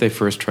wonder if they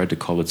first tried to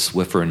call it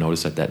Swiffer and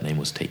noticed that name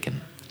was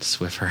taken.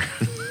 Swiffer.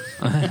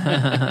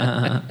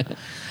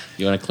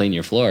 You want to clean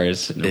your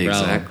floors? No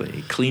Exactly.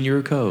 problem. Clean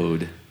your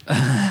code.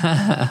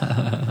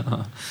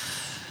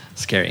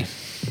 Scary.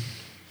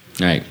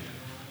 All right.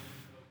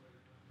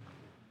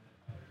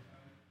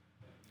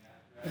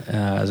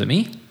 Is it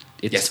me?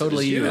 It's Yes,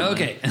 totally it is you. you.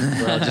 Okay.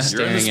 We're all just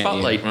You're in the staring at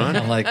spotlight, you. Ron.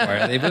 I'm like, why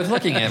are they both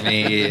looking at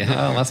me?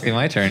 Oh, it must be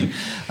my turn.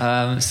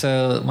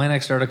 So my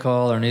next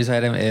article or news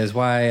item is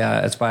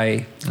it's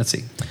by, let's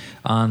see,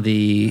 on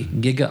the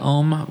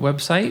GigaOM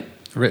website,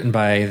 written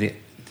by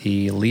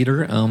the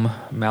leader,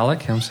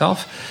 Malik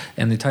himself.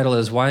 And the title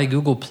is Why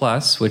Google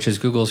Plus, which is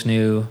Google's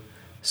new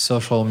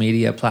social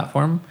media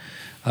platform,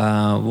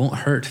 won't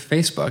hurt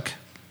Facebook,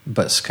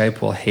 but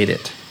Skype will hate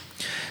it.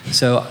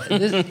 So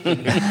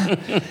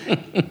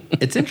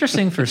it's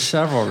interesting for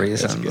several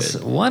reasons.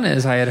 One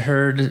is I had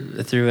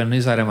heard through a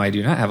news item I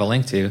do not have a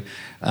link to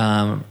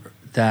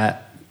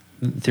that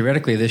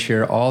theoretically this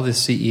year all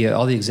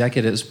the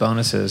executives'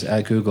 bonuses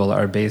at Google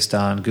are based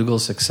on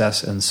Google's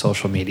success in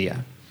social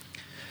media,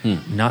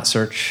 not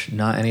search,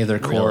 not any of their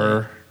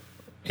core.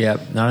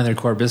 Yep, not in their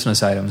core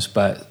business items,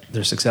 but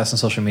their success in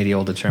social media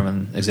will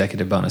determine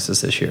executive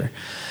bonuses this year.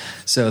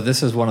 So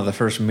this is one of the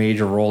first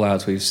major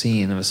rollouts we've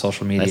seen of a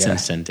social media That's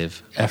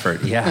incentive.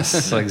 effort.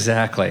 Yes,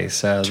 exactly.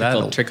 So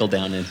Trickle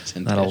down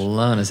incentive. that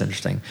alone is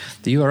interesting.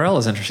 The URL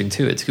is interesting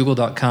too. It's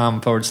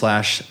google.com/ and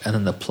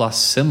then the plus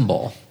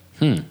symbol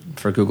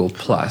for Google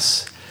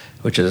Plus,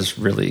 which is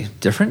really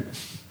different.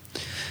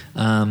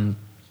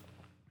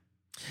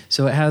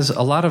 So it has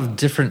a lot of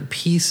different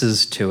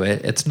pieces to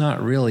it. It's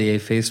not really a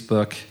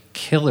Facebook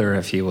killer,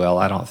 if you will,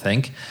 I don't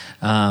think.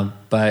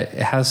 But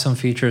it has some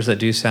features that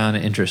do sound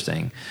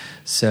interesting.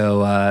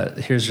 So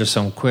here's just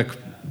some quick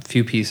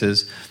few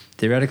pieces.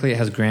 Theoretically, it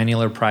has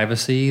granular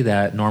privacy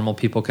that normal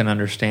people can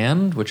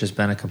understand, which has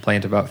been a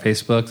complaint about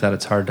Facebook, that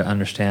it's hard to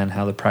understand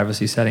how the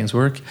privacy settings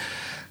work.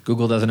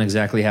 Google doesn't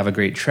exactly have a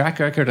great track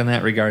record in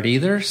that regard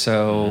either,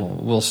 so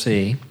we'll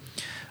see.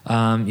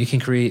 You can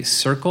create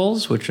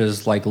circles, which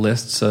is like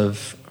lists of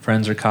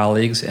friends or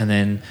colleagues, and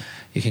then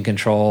you can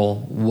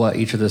control what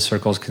each of the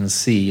circles can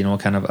see, what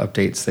kind of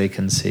updates they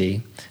can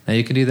see. Now,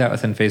 you can do that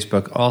within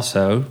Facebook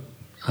also,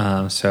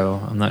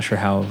 so I'm not sure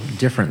how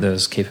different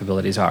those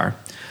capabilities are.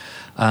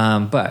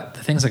 But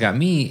the things that got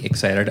me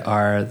excited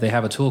are they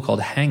have a tool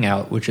called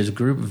Hangout, which is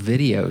group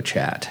video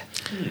chat.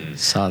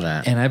 Saw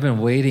that. And I've been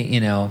waiting,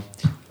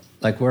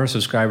 like we're a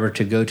subscriber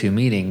to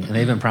GoToMeeting, and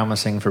they've been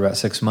promising for about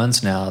 6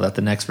 months now that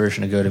the next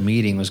version of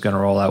GoToMeeting was going to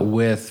roll out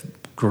with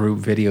group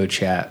video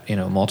chat,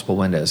 multiple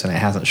windows, and it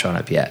hasn't shown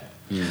up yet.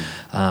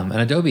 And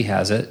Adobe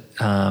has it,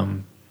 but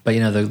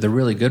the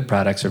really good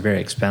products are very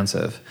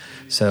expensive.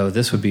 So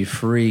this would be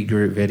free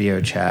group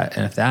video chat,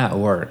 and if that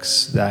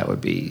works, that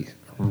would be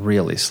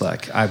really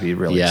slick. I'd be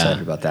really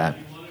excited about that.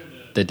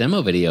 The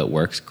demo video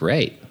works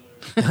great.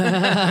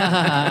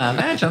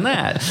 Imagine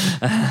that.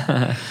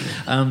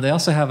 They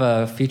also have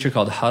a feature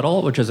called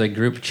Huddle, which is a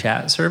group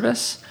chat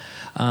service.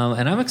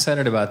 And I'm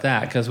excited about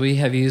that because we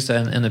have used,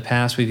 in the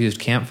past, we've used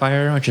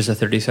Campfire, which is a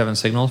 37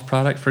 Signals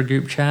product for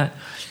group chat.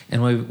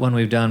 And when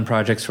we've done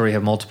projects where we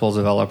have multiple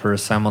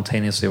developers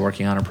simultaneously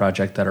working on a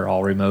project that are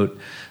all remote,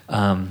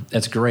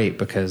 it's great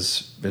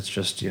because it's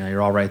just,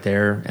 you're all right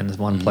there in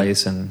one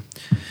place and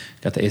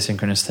got the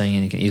asynchronous thing,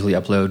 and you can easily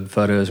upload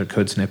photos or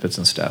code snippets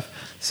and stuff.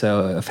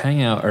 So if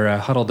Hangout or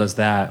Huddle does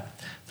that,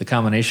 the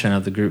combination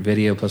of the group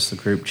video plus the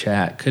group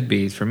chat could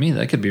be, for me,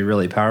 that could be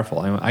really powerful.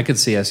 I could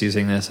see us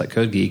using this at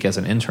CodeGeek as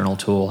an internal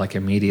tool, like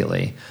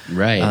immediately.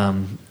 Right.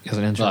 As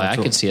an internal I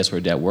tool. could see us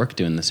at work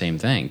doing the same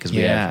thing because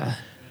we have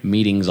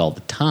meetings all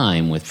the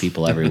time with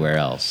people everywhere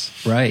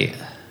else. Right.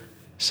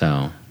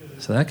 So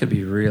that could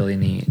be really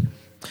neat.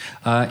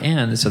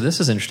 And so this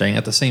is interesting.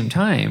 At the same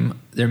time,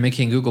 they're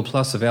making Google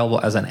Plus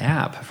available as an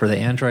app for the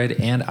Android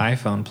and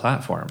iPhone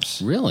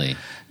platforms. Really?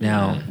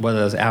 Now, whether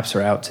those apps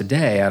are out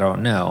today, I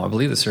don't know. I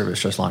believe the service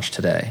just launched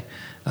today.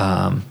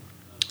 I've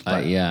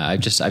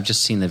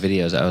just seen the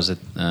videos.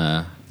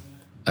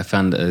 I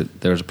found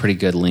there was a pretty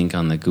good link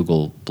on the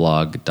Google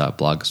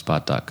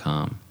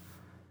blog.blogspot.com.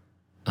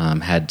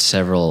 Had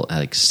several,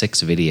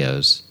 6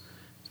 videos.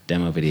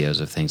 Demo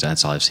videos of things.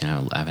 That's all I've seen.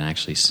 I haven't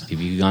actually. Have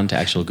you gone to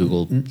actual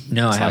Google?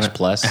 No, I haven't.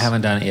 Plus? I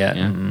haven't done it yet.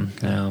 Yeah.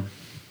 No.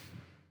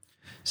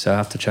 So I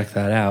have to check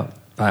that out.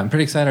 But I'm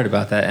pretty excited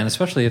about that, and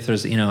especially if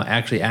there's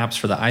actually apps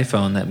for the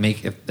iPhone that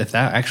make if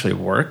that actually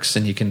works,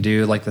 and you can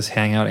do like this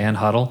Hangout and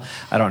Huddle.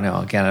 I don't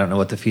know. Again, I don't know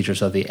what the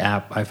features of the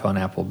iPhone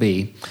app will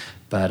be,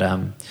 but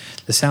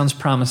this sounds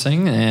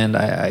promising, and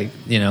I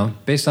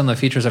based on the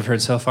features I've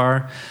heard so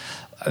far.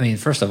 I mean,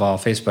 first of all,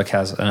 Facebook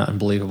has an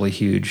unbelievably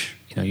huge,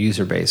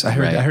 user base. I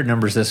heard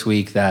numbers this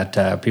week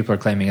that people are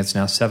claiming it's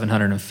now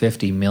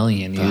 750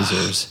 million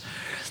users,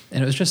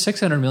 and it was just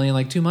 600 million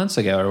like 2 months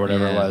ago or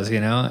whatever it was.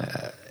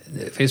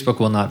 Facebook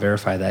will not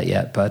verify that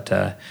yet, but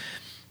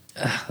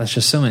that's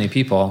just so many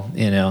people.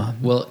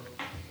 Well,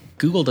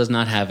 Google does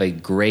not have a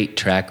great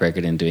track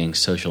record in doing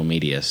social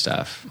media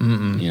stuff.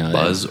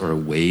 Buzz or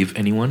Wave,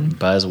 anyone?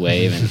 Buzz,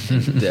 Wave,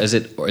 and is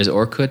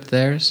Orkut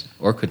theirs?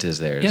 Orkut is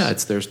theirs. Yeah,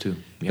 it's theirs too.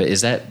 Yeah. But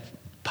is that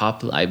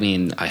popular? I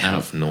mean, I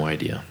have no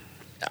idea.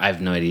 I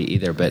have no idea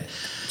either, but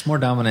it's more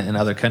dominant in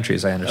other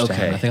countries, I understand.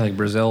 Okay. I think like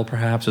Brazil,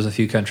 perhaps, there's a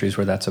few countries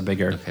where that's a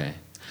bigger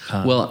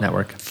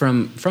network.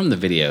 From the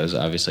videos,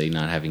 obviously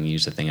not having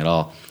used the thing at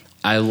all,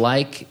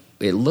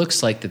 it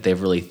looks like that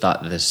they've really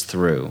thought this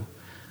through.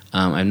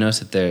 I've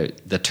noticed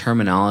that the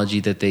terminology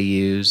that they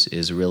use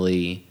is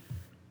really,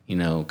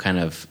 kind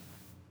of,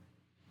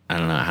 I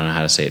don't know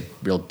how to say it,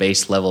 real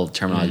base level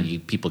terminology.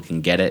 People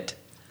can get it.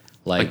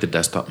 Like the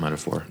desktop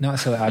metaphor. Not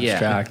so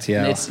abstract,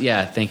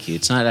 Thank you.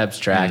 It's not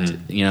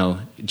abstract,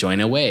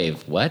 join a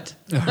wave. What?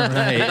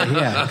 Right,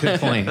 yeah, good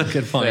point.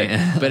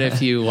 But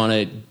if you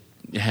want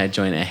to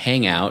join a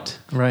hangout,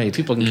 right,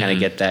 people can kind of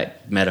get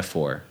that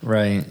metaphor.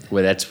 Right.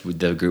 Where that's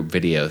the group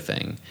video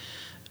thing.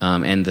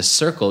 And the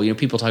circle,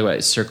 people talk about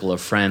a circle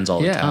of friends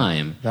all the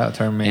time. That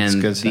term makes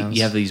good sense.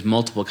 You have these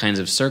multiple kinds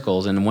of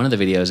circles, and one of the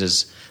videos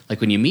is like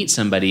when you meet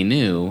somebody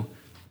new,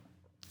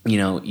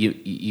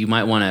 you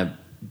might want to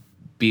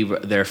be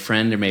their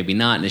friend or maybe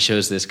not, and it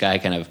shows this guy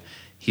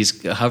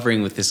he's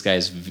hovering with this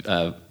guy's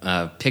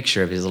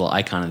picture of his little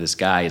icon of this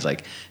guy. He's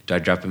like, do I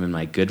drop him in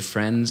my good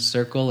friends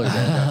circle or do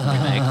I drop him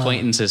in my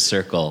acquaintances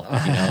circle?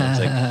 It's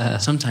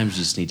like, sometimes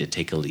you just need to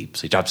take a leap.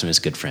 So he drops him in his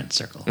good friends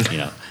circle.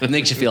 It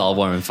makes you feel all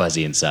warm and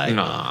fuzzy inside.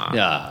 Aww.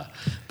 Yeah,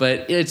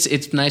 but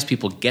it's nice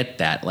people get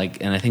that.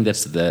 And I think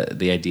that's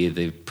the idea,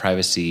 the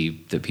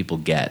privacy that people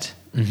get.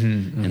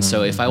 And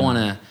so if I want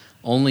to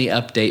only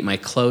update my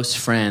close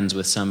friends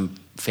with some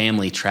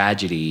family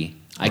tragedy,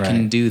 I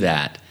can do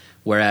that.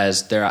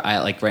 Whereas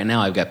right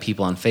now I've got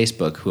people on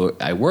Facebook who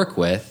I work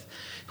with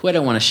who I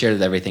don't want to share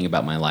everything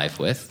about my life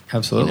with.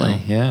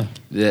 Absolutely, yeah.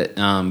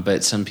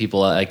 But some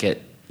people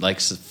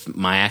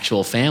my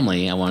actual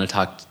family, I want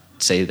to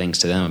say things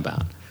to them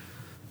about.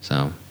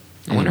 So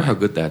I wonder how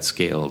good that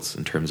scales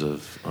in terms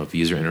of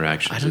user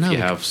interactions. I don't know. If you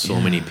have so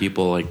many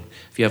people, if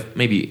you have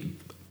maybe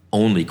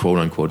only quote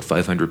unquote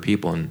 500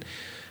 people, and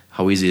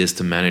how easy it is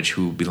to manage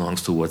who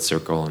belongs to what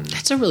circle. And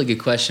that's a really good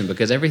question,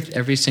 because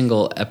every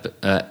single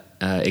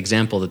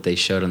example that they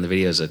showed on the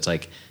videos, it's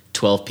like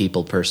 12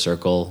 people per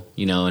circle,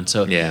 and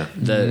so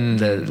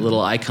the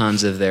little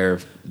icons of their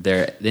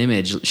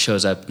image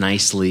shows up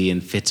nicely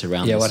and fits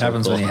around. Yeah, the what circle.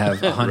 happens when you have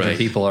 100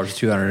 people or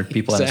 200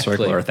 people in a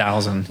circle or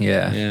 1,000?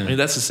 Yeah. I mean,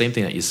 that's the same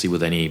thing that you see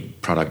with any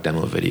product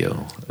demo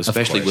video,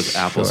 especially with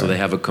Apple. Sure. So they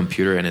have a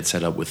computer and it's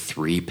set up with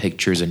 3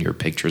 pictures in your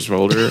pictures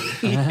folder.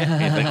 And you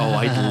think,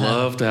 I'd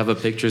love to have a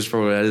pictures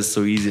folder. That is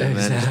so easy to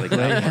manage.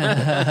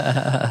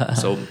 Like,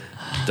 so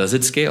does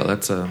it scale?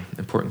 That's an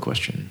important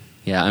question.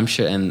 Yeah, I'm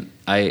sure, and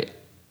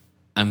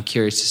I'm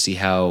curious to see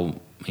how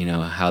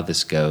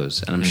this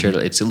goes, and I'm sure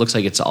it looks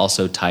like it's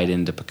also tied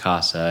into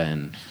Picasa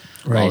and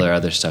all their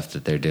other stuff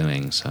that they're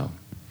doing. So,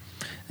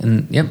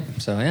 I'm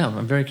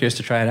very curious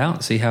to try it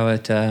out, see how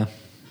it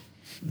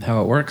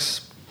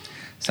works.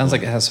 Sounds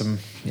like it has some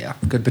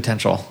good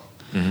potential.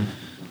 Mm-hmm.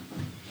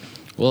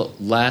 Well,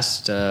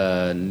 last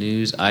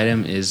news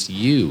item is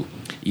you.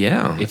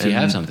 Yeah, if you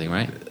have something,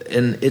 right?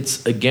 And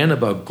it's again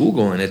about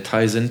Google, and it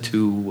ties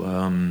into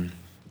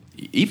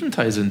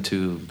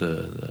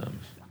the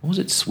what was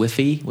it,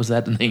 Swiffy? Was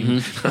that the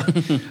name?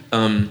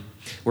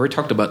 Where it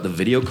talked about the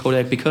video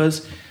codec,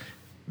 because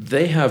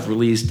they have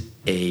released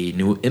a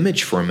new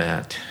image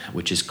format,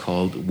 which is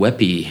called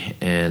weppppy,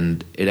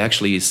 and it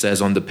actually says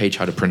on the page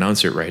how to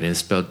pronounce it right, and it's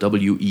spelled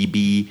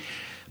WEBP.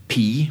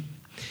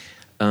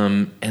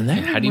 And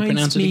that how do you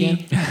pronounce it again?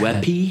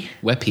 Weppppy.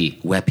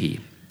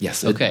 Weppppy.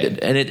 Yes. Okay.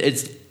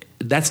 It's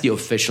that's the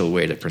official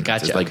way to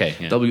pronounce it. Gotcha. Like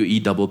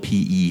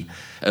WEPPE,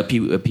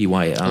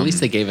 PY. At least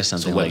they gave us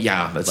something.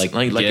 That's like a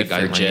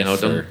guideline.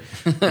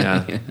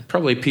 GIF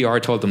probably PR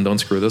told them don't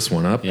screw this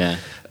one up. Yeah.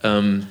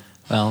 Well,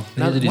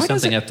 they had to do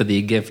something after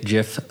the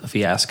GIF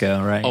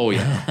fiasco, right? Oh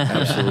yeah,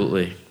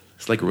 absolutely.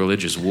 It's like a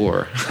religious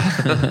war.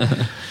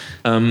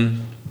 That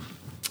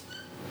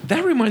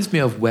reminds me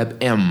of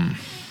WebM.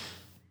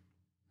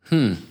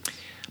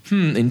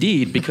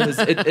 Indeed, because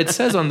it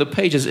says on the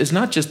pages, it's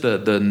not just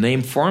the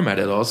name format,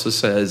 it also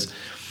says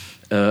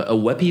a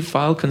weppppy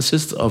file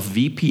consists of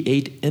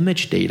VP8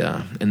 image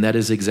data, and that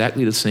is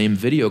exactly the same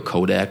video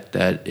codec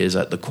that is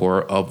at the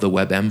core of the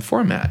WebM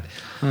format.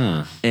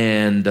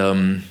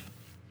 And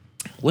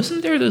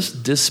wasn't there this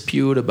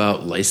dispute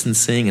about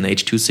licensing in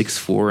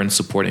H.264 and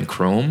supporting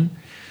Chrome?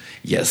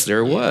 Yes,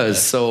 there was.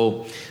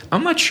 So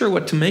I'm not sure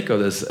what to make of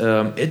this.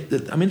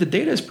 The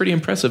data is pretty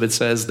impressive. It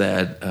says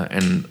that,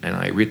 and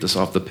I read this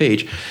off the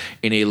page,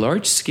 in a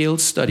large-scale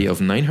study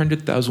of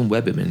 900,000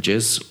 web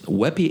images,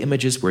 weppppy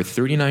images were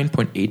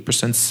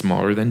 39.8%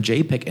 smaller than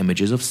JPEG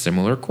images of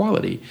similar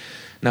quality.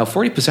 Now,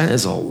 40%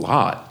 is a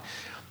lot,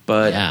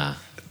 but Yeah.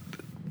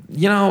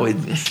 you know,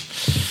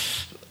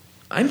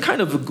 I'm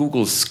kind of a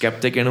Google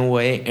skeptic in a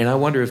way, and I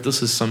wonder if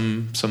this is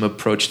some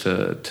approach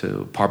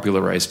to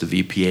popularize the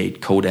VP8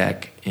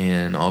 codec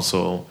and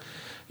also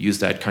use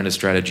that kind of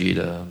strategy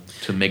to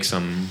make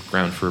some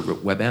ground for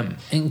WebM.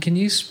 And can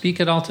you speak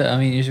at all to? I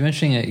mean, you're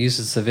mentioning it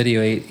uses the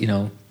video 8,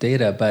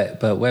 data, but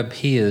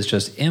WebP is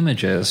just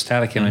images,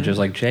 static images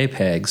like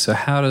JPEG. So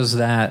how does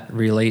that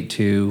relate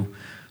to,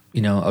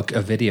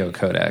 a video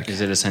codec?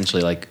 Is it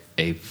essentially like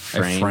a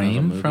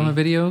frame, from a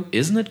video?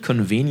 Isn't it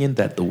convenient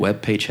that the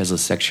web page has a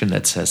section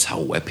that says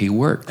how weppppy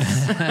works?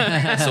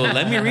 So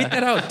let me read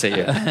that out to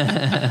you.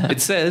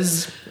 It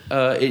says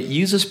it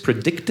uses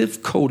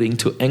predictive coding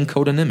to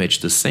encode an image,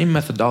 the same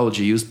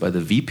methodology used by the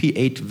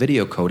VP8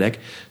 video codec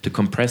to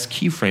compress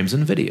keyframes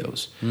in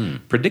videos.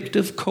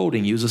 Predictive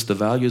coding uses the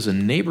values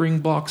in neighboring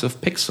blocks of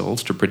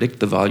pixels to predict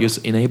the values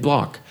in a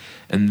block,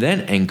 and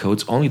then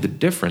encodes only the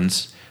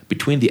difference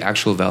between the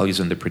actual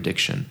values and the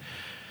prediction.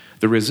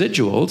 The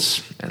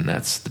residuals, and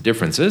that's the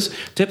differences,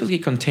 typically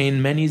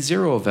contain many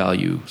zero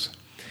values,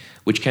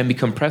 which can be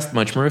compressed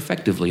much more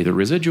effectively. The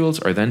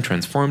residuals are then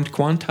transformed,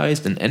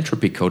 quantized, and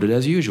entropy coded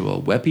as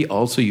usual. WebP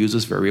also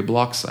uses variable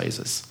block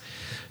sizes.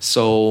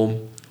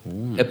 So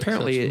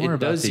apparently So it's more it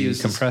about does the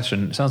use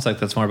compression. It sounds like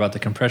that's more about the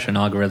compression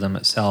algorithm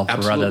itself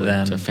Absolutely. rather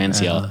than It's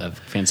a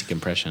fancy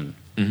compression.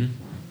 Mm-hmm.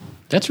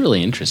 That's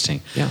really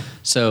interesting. Yeah.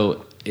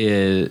 So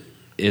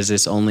is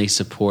this only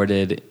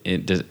supported?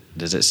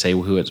 Does it say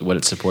what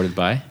it's supported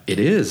by? It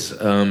is.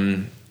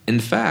 In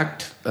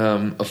fact,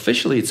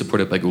 officially it's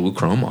supported by Google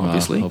Chrome,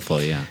 obviously.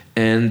 Hopefully, yeah.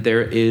 And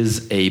there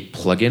is a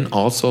plugin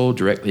also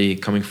directly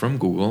coming from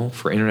Google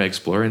for Internet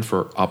Explorer and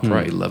for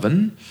Opera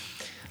 11.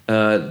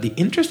 The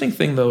interesting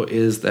thing, though,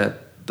 is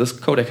that this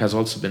codec has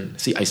also been...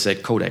 See, I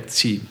said codec.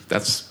 See,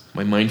 that's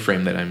my mind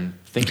frame that I'm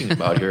thinking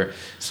about here.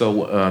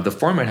 So the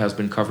format has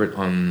been covered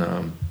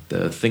on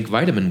the Think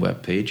Vitamin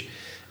webpage.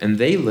 And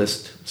they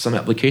list some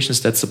applications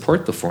that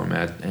support the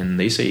format. And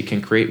they say you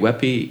can create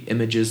WebP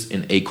images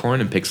in Acorn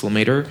and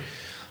Pixelmator,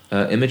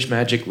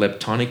 ImageMagick,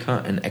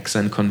 Leptonica, and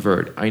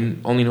XNConvert. I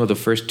only know the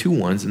first two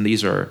ones, and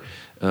these are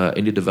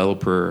indie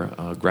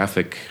developer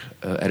graphic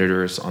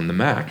editors on the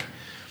Mac.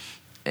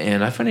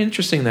 And I find it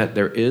interesting that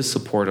there is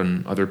support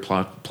on other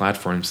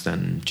platforms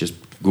than just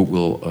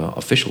Google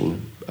official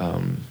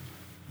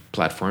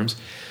platforms.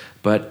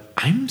 But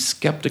I'm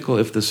skeptical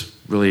if this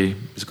really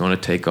is going to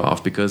take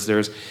off, because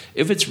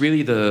if it's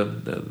really the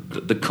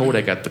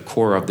codec at the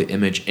core of the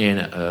image and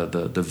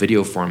the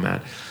video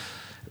format,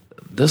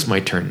 this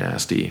might turn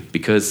nasty,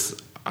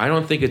 because I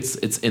don't think it's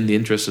in the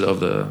interest of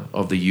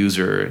the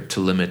user to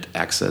limit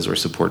access or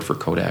support for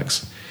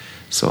codecs.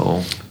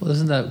 So, well,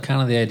 isn't that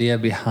kind of the idea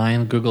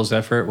behind Google's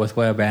effort with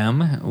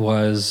WebM?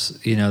 Was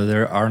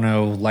there are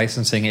no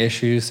licensing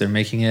issues; they're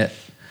making it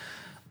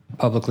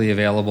publicly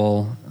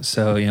available.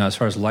 So, as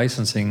far as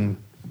licensing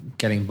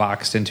getting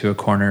boxed into a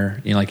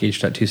corner, like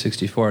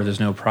H.264, there's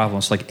no problem.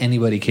 It's like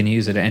anybody can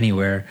use it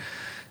anywhere,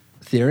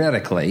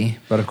 theoretically.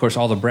 But of course,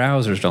 all the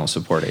browsers don't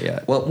support it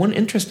yet. Well, one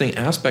interesting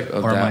aspect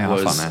of Or am I that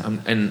off was, on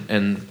that?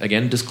 And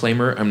again,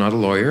 disclaimer, I'm not a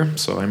lawyer,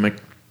 so I might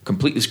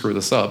completely screw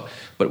this up.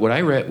 But what I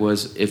read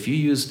was, if you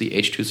use the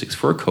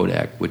H.264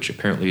 codec, which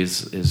apparently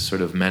is sort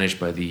of managed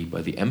by the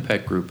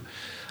MPEG group,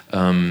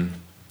 and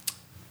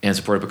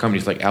supported by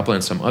companies like Apple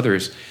and some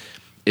others,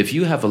 if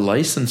you have a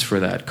license for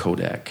that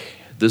codec,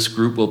 this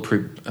group will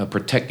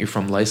protect you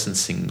from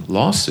licensing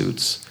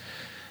lawsuits.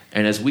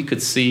 And as we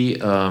could see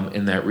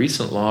in that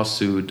recent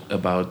lawsuit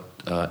about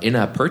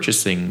in-app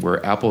purchasing,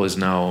 where Apple is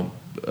now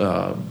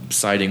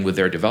siding with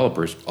their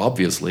developers,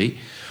 obviously,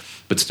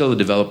 but still the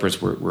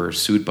developers were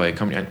sued by a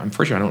company.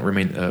 Unfortunately, I don't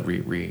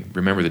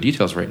remember the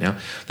details right now.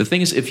 The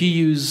thing is, if you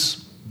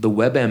use the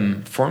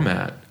WebM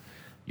format,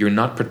 you're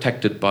not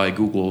protected by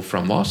Google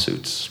from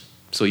lawsuits.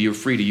 So you're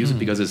free to use it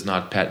because it's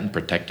not patent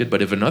protected.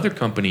 But if another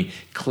company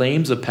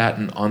claims a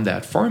patent on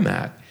that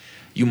format,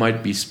 you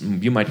might get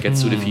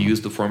sued if you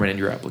use the format in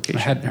your application.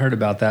 I hadn't heard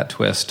about that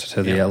twist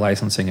to the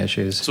licensing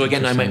issues. So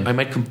again, I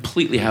might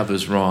completely have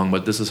this wrong,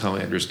 but this is how I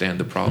understand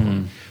the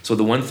problem. So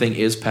the one thing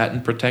is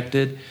patent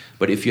protected,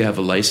 but if you have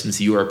a license,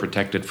 you are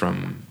protected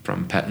from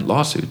patent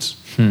lawsuits.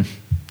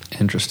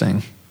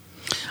 Interesting.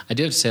 I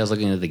do have to say, I was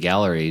looking at the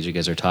gallery as you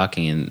guys are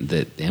talking, and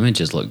the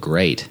images look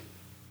great.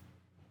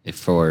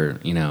 For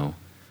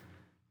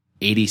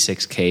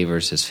 86K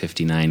versus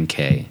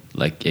 59K,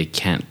 like I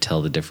can't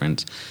tell the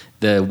difference.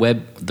 I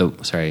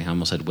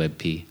almost said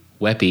WebP.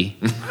 WebP.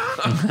 The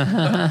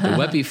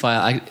WebP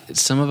file.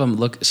 Some of them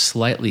look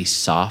slightly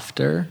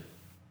softer.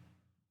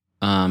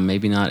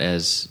 Maybe not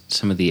as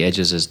some of the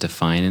edges as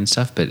defined and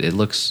stuff, but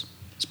it's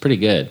pretty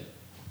good.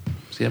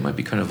 See, that might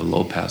be kind of a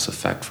low pass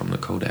effect from the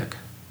codec,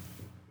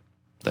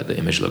 that the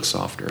image looks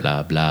softer.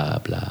 Blah blah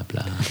blah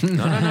blah.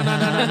 No.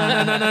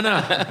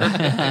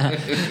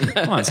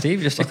 Come on,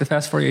 Steve, just take the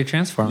fast Fourier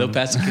transform. No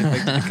passing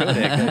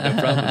codec.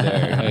 No problem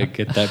there. I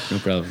get that. No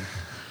problem.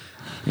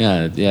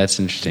 Yeah, it's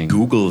interesting.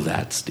 Google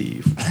that,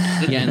 Steve.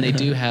 Yeah, and they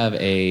do have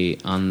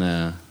on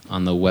the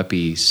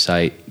WebP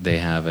site, they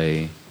have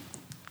a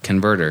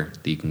converter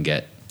that you can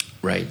get.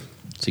 Right.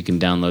 So you can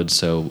download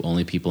so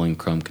only people in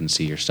Chrome can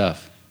see your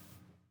stuff.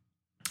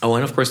 Oh,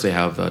 and of course they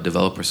have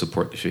developer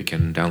support, so you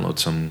can download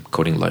some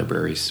coding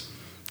libraries.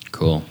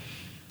 Cool.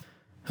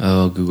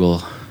 Oh, Google,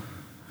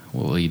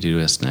 what will you do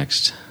to us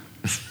next?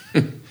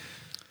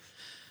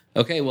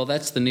 Okay, well,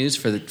 that's the news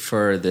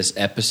for this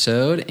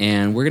episode,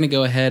 and we're going to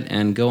go ahead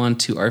and go on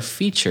to our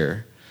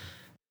feature.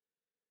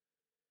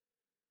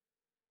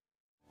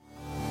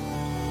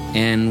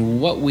 And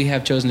what we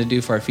have chosen to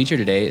do for our feature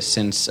today,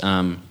 since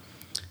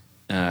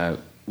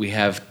we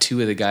have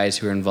two of the guys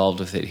who are involved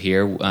with it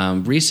here.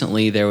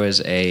 Recently, there was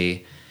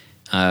here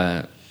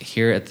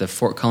at the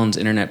Fort Collins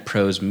Internet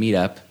Pros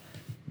meetup,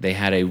 they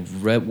had a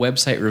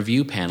website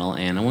review panel,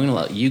 and I'm going to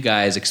let you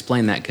guys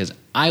explain that because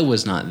I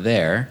was not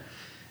there,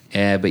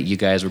 but you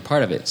guys were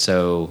part of it.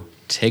 So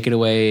take it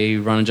away,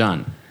 Ron and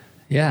John.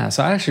 Yeah,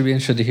 so I'd actually be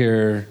interested to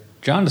hear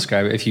John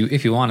describe it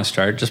if you want to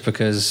start, just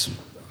because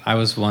I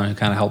was the one who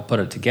kind of helped put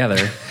it together.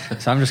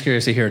 So I'm just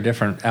curious to hear a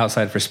different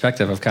outside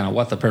perspective of kind of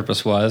what the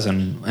purpose was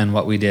and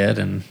what we did.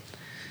 And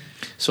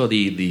so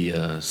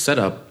the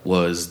setup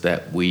was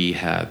that we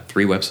had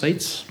 3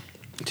 websites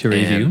to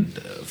review, and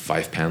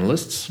 5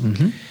 panelists,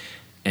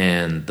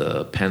 and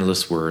the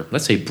panelists were,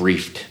 let's say,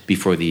 briefed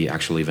before the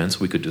actual event, so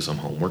we could do some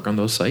homework on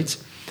those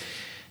sites.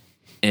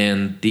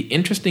 And the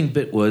interesting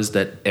bit was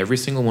that every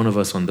single one of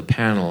us on the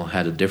panel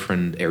had a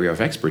different area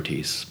of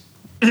expertise.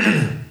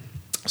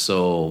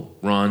 So,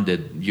 Ron,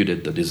 you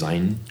did the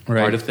design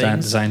part of things.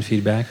 That design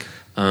feedback.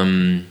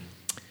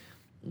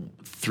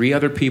 3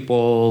 other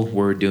people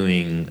were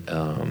doing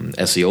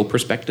SEO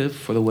perspective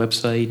for the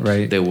website.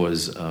 Right. There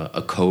was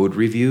a code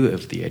review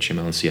if the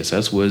HTML and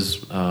CSS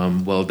was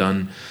well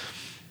done.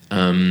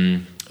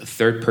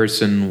 Third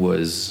person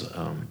was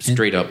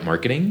straight up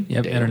marketing.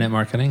 Yep, internet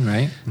marketing,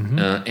 right? Mm-hmm.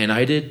 And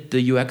I did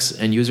the UX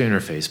and user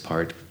interface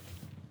part.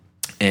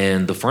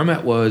 And the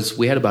format was,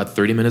 we had about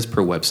 30 minutes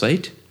per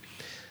website.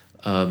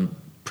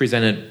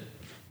 Presented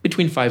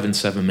between 5 and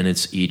 7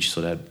 minutes each,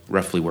 so that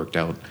roughly worked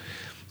out.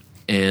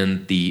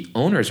 And the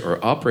owners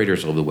or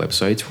operators of the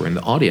websites were in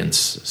the audience,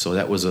 so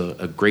that was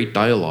a great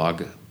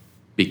dialogue,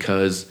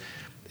 because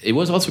it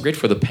was also great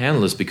for the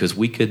panelists because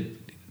we could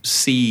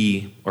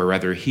see, or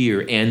rather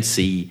hear and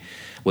see,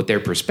 what their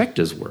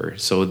perspectives were.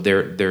 So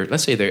their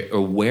let's say their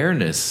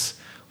awareness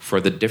for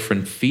the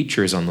different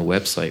features on the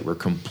website were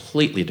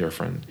completely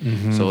different.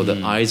 Mm-hmm. So the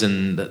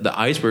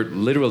eyes were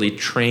literally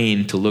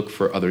trained to look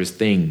for other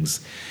things.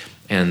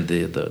 And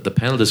the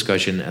panel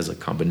discussion as a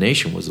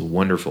combination was a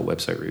wonderful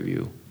website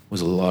review. It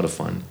was a lot of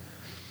fun.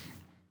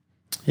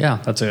 Yeah,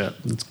 that's a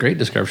great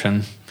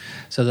description.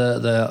 So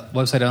the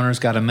website owners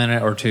got a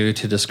minute or two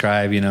to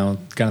describe, kind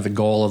of the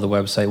goal of the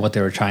website, what they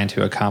were trying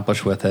to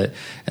accomplish with it,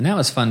 and that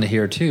was fun to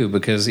hear too,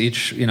 because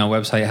each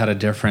website had a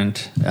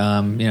different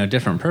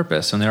different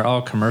purpose, and they're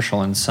all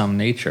commercial in some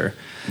nature.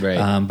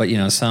 Right. But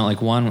some,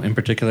 like one in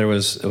particular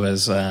was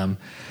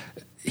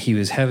he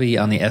was heavy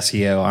on the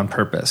SEO on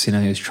purpose. He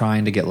was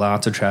trying to get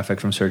lots of traffic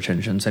from search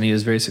engines, and he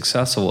was very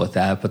successful with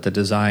that. But the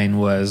design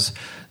was,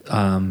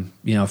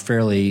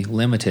 fairly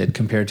limited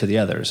compared to the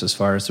others as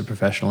far as the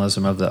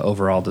professionalism of the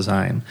overall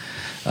design.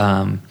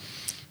 And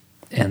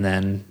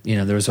then,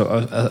 there was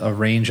a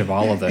range of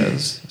all of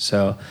those.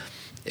 So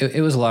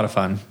it was a lot of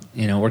fun.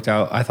 Worked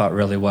out, I thought,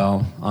 really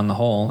well on the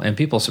whole, and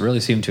people really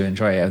seemed to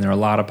enjoy it. And there were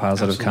a lot of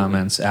positive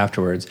comments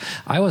afterwards.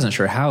 I wasn't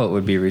sure how it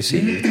would be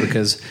received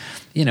because,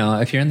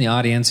 if you're in the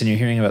audience and you're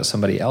hearing about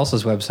somebody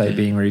else's website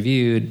being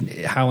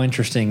reviewed, how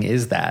interesting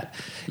is that?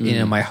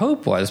 My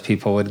hope was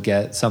people would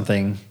get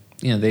something,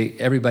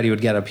 everybody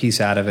would get a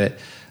piece out of it,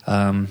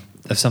 of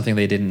something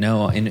they didn't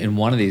know in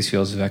one of these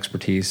fields of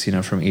expertise,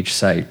 from each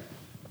site.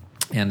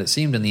 And it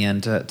seemed in the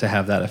end to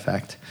have that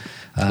effect.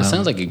 It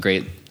sounds like a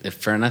great,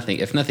 if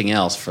nothing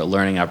else, for a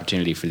learning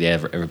opportunity for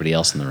everybody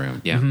else in the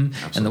room. Yeah,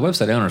 and the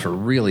website owners were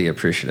really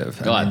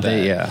appreciative.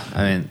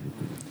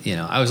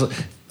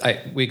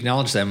 We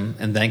acknowledge them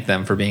and thank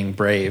them for being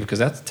brave, because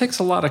that takes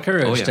a lot of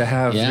courage to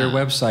have your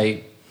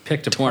website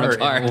picked apart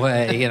in a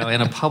way,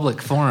 in a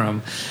public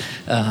forum,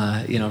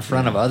 in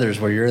front of others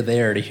where you're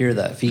there to hear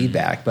that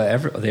feedback.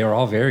 But they were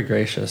all very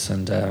gracious,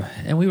 and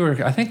we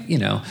were, I think,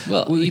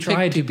 we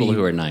tried to people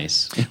who are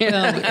nice.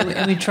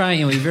 And we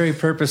try, we very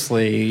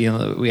purposely,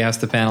 we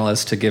asked the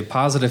panelists to give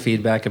positive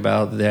feedback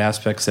about the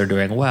aspects they're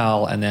doing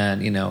well, and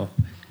then,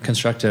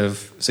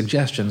 constructive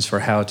suggestions for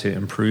how to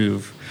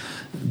improve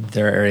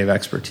their area of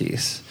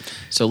expertise.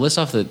 So list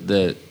off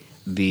the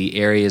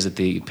areas that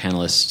the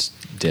panelists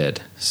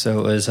did. So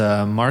it was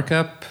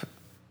markup,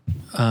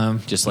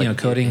 just like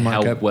coding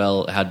markup.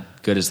 How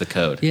good is the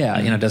code?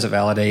 Yeah, does it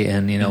validate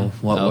and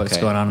what's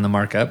going on in the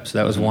markup? So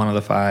that was one of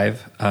the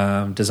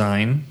 5.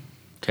 Design,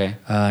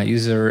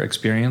 user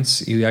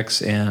experience,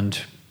 UX and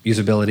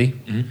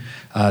usability,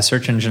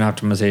 search engine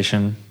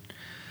optimization,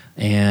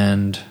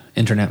 and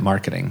internet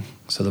marketing.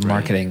 So the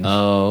marketing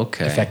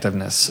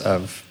effectiveness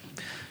of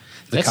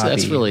the copy.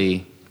 That's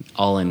really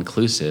all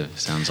inclusive.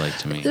 Sounds like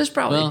to me. There's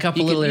probably a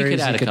couple little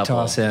areas you could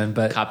toss in,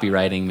 but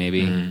copywriting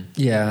maybe.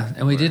 Yeah,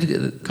 and we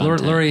did.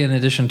 Lori, in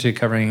addition to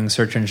covering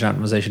search engine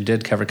optimization,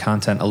 did cover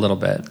content a little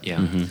bit.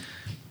 Yeah.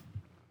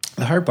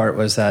 The hard part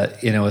was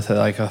that, with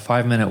like a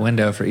 5-minute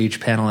window for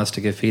each panelist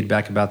to give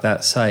feedback about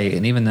that site,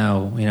 and even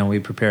though we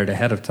prepared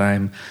ahead of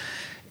time,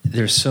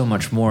 there's so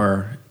much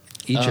more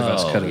each of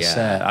us could have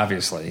said.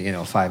 Obviously,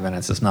 5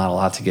 minutes is not a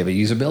lot to give a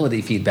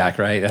usability feedback,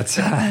 right? That's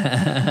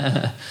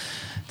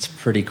it's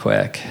pretty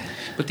quick.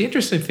 But the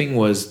interesting thing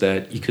was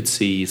that you could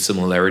see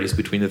similarities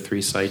between the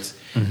three sites,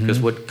 because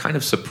what kind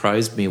of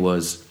surprised me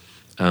was,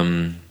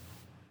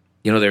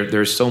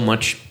 there's so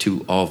much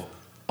to all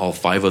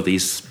 5 of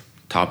these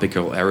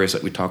topical areas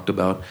that we talked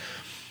about.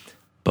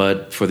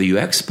 But for the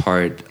UX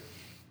part,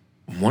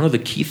 one of the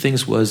key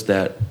things was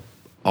that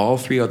all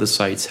 3 other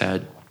sites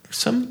had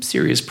some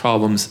serious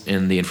problems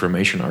in the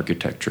information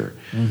architecture.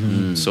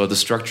 So the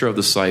structure of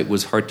the site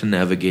was hard to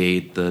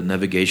navigate. The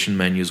navigation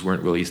menus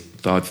weren't really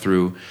thought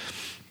through.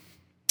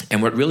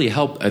 And what really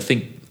helped, I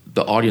think,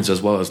 the audience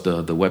as well as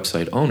the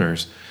website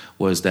owners,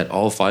 was that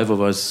all 5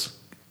 of us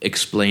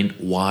explained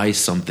why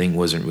something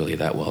wasn't really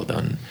that well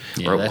done,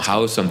 or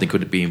how something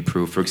could be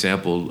improved. For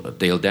example,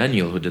 Dale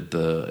Daniel, who did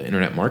the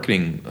internet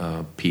marketing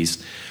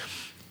piece,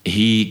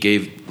 he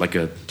gave like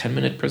a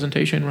 10-minute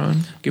presentation,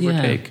 Ron, give or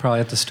take. Probably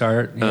at the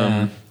start.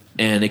 Yeah.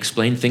 And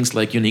explained things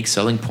like unique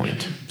selling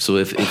point. So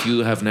if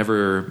you have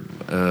never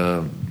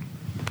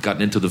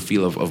gotten into the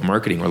field of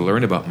marketing or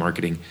learned about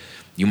marketing,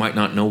 you might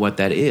not know what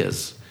that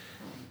is.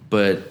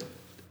 But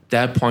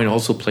that point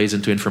also plays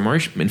into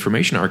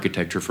information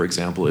architecture, for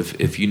example.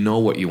 If you know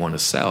what you want to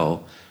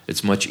sell,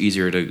 it's much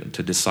easier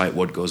to decide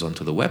what goes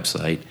onto the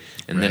website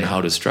and then how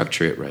to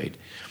structure it right.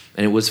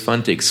 And it was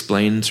fun to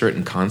explain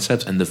certain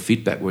concepts, and the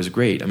feedback was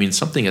great. I mean,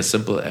 something as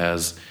simple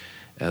as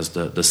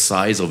the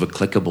size of a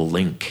clickable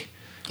link.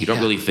 You don't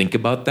really think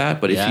about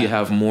that, but if you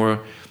have more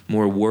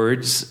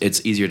words,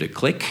 it's easier to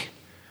click.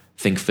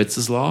 Think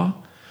Fitz's law.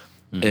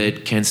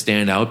 It can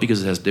stand out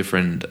because it has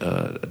different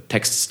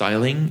text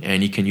styling,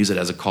 and you can use it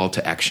as a call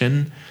to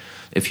action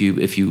if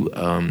you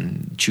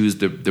choose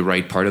the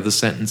right part of the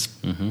sentence.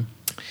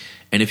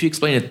 And if you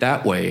explain it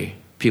that way,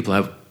 people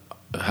have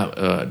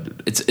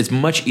it's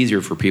much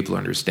easier for people to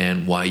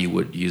understand why you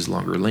would use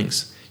longer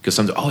links, because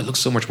sometimes it looks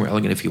so much more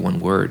elegant if you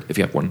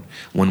have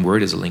one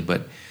word as a link,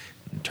 but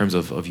in terms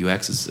of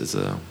UX, is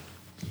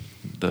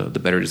the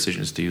better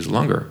decision is to use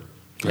longer.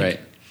 Right.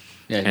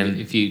 Yeah, and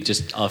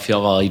if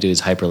all you do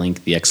is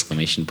hyperlink the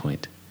exclamation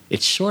point,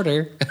 it's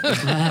shorter.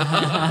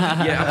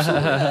 Yeah,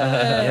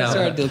 absolutely. It's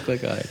hard to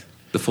click on it.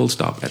 The full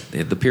stop at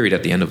the period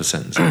at the end of a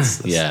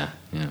sentence. Yeah.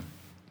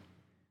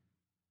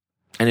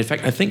 And in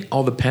fact, I think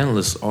all the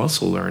panelists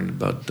also learned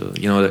about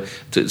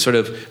to sort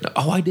of,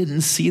 I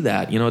didn't see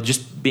that.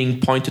 Just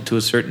being pointed to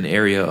a certain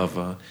area of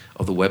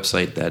the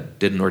website that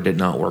didn't or did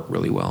not work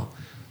really well,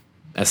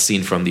 as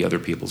seen from the other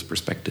people's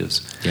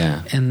perspectives.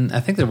 Yeah, and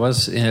I think there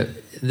was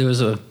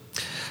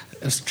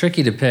it's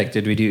tricky to pick.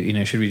 Did we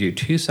do should we do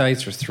 2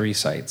 sites or 3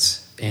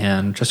 sites?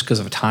 And just because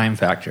of a time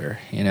factor,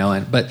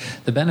 but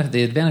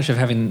the advantage of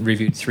having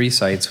reviewed 3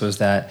 sites was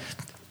that,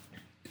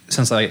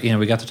 since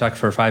we got to talk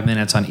for 5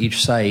 minutes on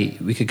each site,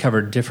 we could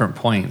cover different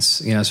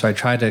points. So I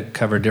tried to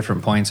cover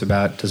different points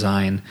about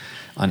design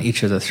on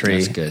each of the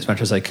 3 as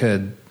much as I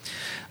could.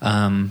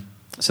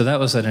 So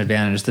that was an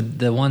advantage.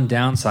 The one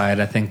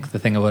downside, I think the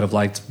thing I would have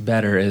liked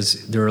better,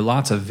 is there were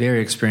lots of very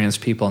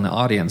experienced people in the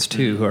audience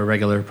too, who are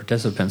regular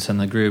participants in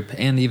the group,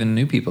 and even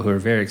new people who are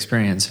very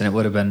experienced. And it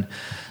would have been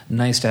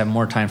nice to have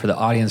more time for the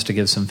audience to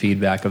give some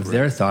feedback of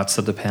their thoughts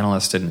that the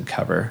panelists didn't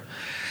cover.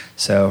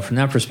 So from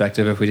that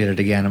perspective, if we did it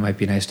again, it might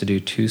be nice to do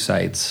 2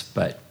 sites.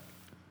 But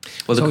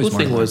the cool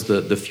thing was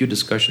the few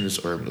discussions,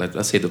 or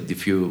let's say the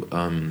few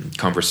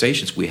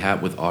conversations we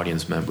had with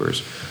audience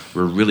members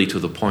were really to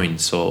the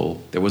point.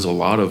 So there was a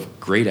lot of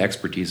great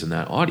expertise in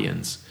that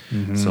audience.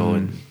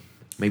 So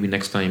maybe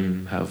next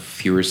time have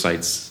fewer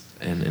sites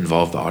and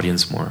involve the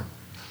audience more.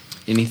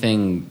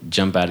 Anything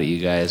jump out at you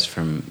guys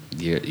from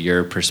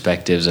your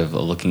perspectives of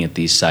looking at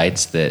these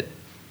sites that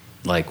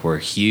were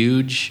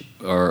huge,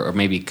 or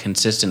maybe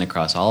consistent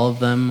across all of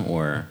them,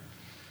 or?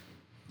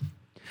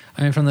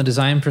 I mean, from the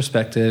design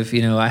perspective,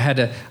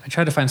 I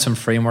tried to find some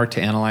framework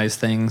to analyze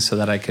things so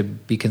that I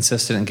could be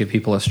consistent and give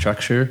people a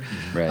structure.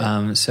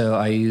 Right. So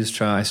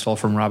I stole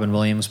from Robin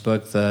Williams'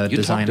 book,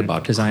 Designing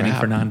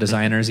for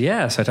Non-Designers.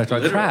 Yes, I talked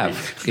about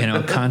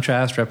CRAB.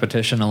 Contrast,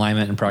 repetition,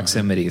 alignment, and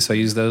proximity. So I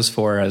use those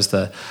 4 as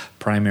the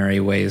primary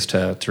ways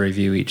to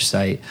review each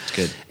site. That's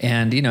good.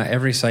 And,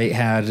 every site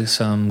had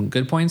some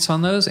good points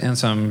on those and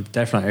some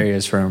definite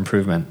areas for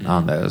improvement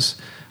on those.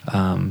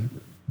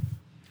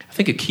 I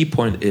think a key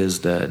point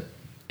is that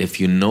if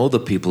you know the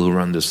people who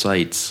run the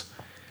sites,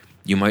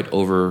 you might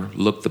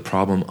overlook the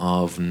problem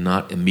of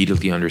not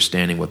immediately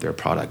understanding what their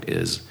product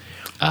is.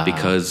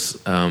 Because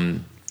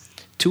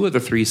 2 of the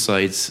 3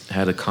 sites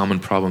had a common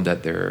problem,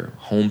 that their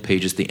home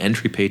pages, the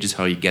entry pages,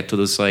 how you get to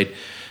the site,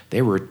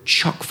 they were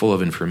chock full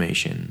of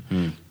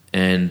information.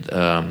 And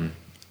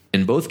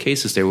in both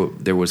cases,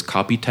 there was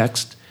copy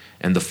text,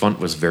 and the font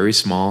was very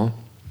small.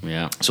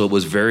 Yeah. So it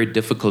was very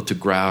difficult to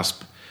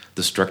grasp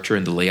the structure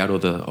and the layout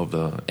of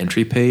the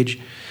entry page,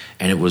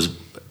 and it was,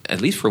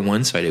 at least for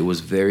one site, it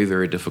was very,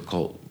 very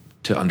difficult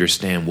to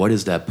understand what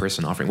is that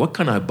person offering. What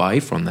can I buy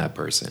from that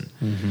person?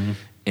 Mm-hmm.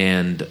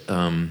 And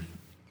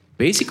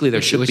basically,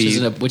 there should be...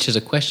 Which is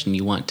a question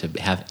you want to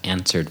have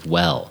answered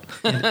well.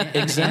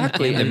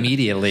 Exactly. And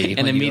immediately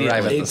when you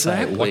arrive at the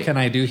site, what can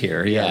I do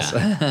here? Yes.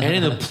 And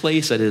in a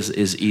place that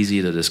is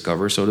easy to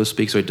discover, so to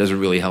speak, so it doesn't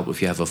really help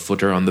if you have a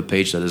footer on the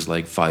page that is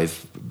like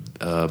 5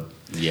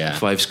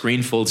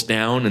 screen folds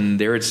down, and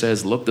there it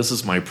says, look, this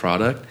is my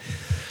product.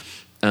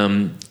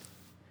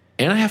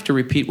 And I have to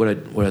repeat what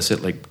I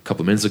said like a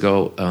couple of minutes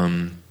ago.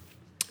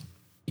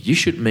 You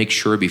should make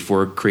sure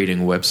before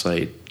creating a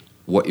website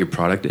what your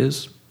product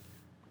is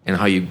and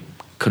how you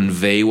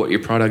convey what your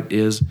product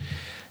is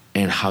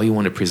and how you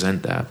want to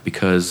present that,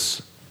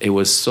 because it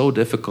was so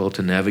difficult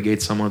to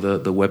navigate some of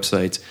the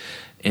websites.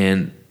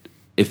 And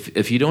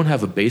if you don't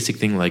have a basic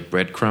thing like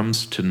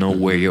breadcrumbs to know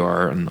where you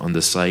are on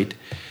the site,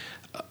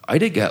 I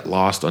did get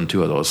lost on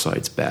 2 of those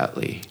sites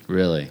badly.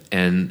 Really?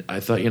 And I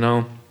thought,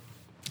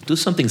 do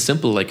something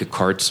simple like a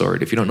card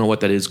sort. If you don't know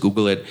what that is,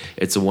 Google it.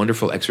 It's a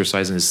wonderful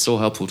exercise, and it's so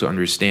helpful to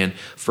understand,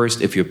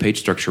 first, if your page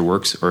structure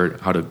works or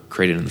how to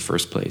create it in the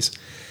first place.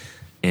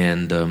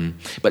 And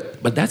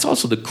but that's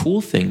also the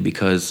cool thing,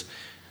 because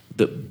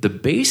the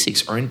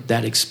basics aren't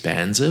that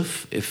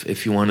expansive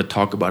if you want to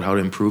talk about how to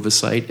improve a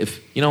site.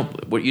 If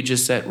what you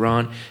just said,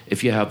 Ron,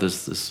 if you have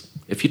this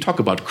if you talk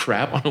about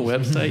crap on a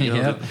website,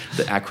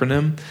 the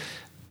acronym,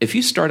 if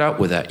you start out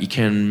with that, you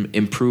can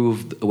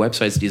improve a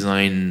website's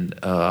design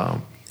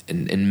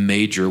in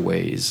major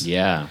ways.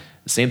 Yeah.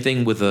 Same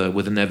thing with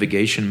a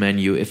navigation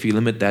menu. If you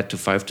limit that to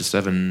 5 to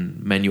 7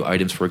 menu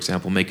items, for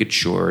example, make it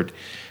short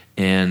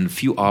and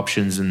few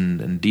options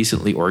and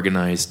decently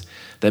organized,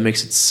 that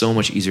makes it so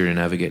much easier to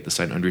navigate the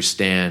site and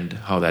understand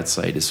how that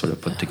site is sort of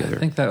put together. I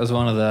think that was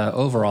one of the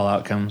overall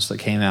outcomes that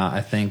came out.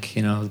 I think,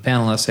 the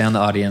panelists and the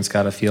audience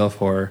got a feel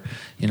for,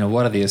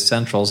 what are the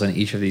essentials in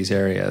each of these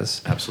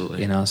areas.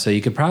 Absolutely. So we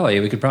could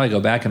probably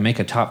go back and make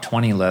a top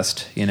 20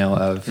 list,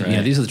 of,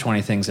 right. These are the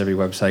 20 things every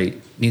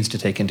website needs to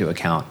take into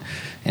account.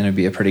 And it'd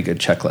be a pretty good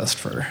checklist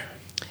for.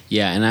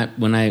 Yeah. And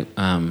when I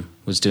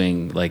was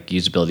doing like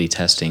usability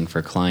testing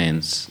for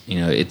clients,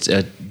 it's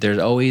there's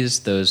always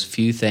those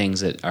few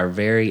things that are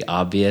very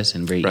obvious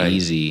and very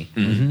easy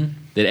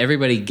that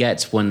everybody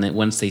gets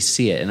once they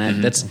see it, and I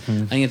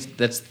think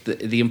that's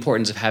the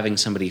importance of having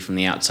somebody from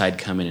the outside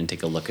come in and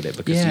take a look at it,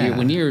 because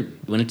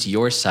when it's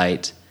your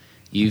site,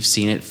 you've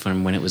seen it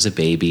from when it was a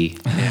baby,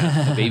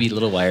 a baby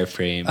little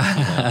wireframe,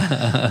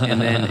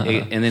 and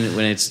then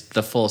when it's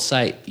the full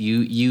site,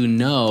 you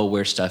know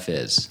where stuff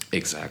is.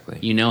 Exactly.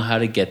 You know how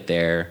to get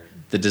there.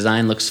 The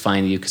design looks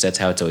fine to you because that's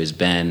how it's always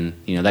been,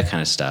 that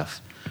kind of stuff.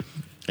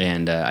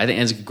 And I think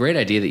it's a great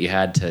idea that you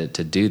had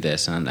to do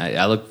this, and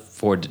I look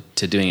forward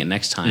to doing it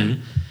next time.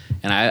 Mm-hmm.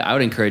 And I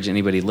would encourage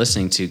anybody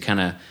listening to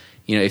kind of,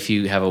 if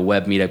you have a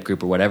web meetup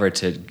group or whatever,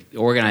 to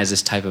organize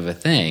this type of a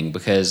thing,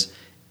 because,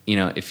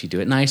 if you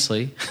do it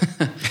nicely,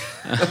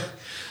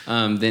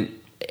 then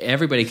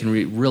everybody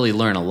can really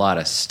learn a lot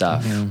of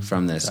stuff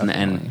from this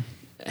and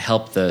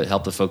help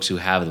the folks who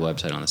have the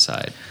website on the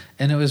side.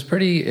 And it was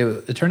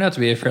it turned out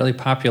to be a fairly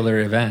popular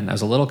event. I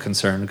was a little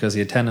concerned because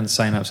the attendance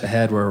signups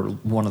ahead were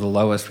one of the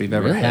lowest we've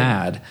ever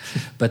had.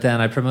 But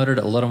then I promoted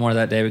it a little more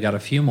that day. We got a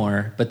few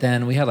more. But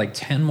then we had like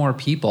 10 more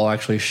people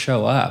actually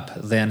show up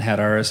than had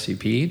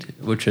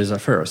RSVP'd, which is a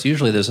first.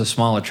 Usually there's a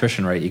small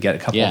attrition rate. You get a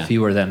couple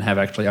fewer than have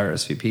actually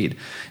RSVP'd.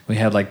 We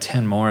had like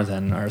 10 more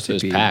than RSVP'd. It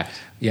was packed.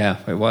 Yeah,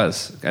 it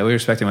was. We were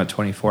expecting about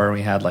 24, and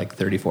we had like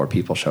 34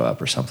 people show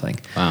up or something.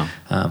 Wow.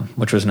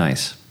 Which was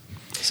nice.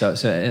 So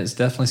it's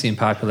definitely seemed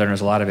popular, and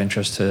there's a lot of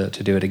interest to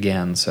do it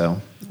again.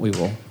 So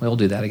we'll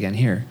do that again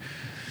here.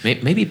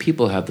 Maybe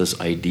people have this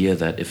idea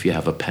that if you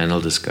have a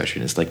panel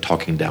discussion, it's like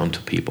talking down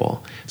to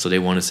people. So they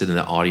want to sit in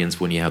the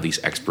audience when you have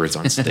these experts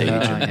on stage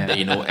and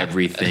they know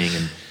everything.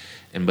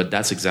 But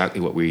that's exactly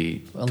what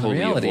we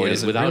totally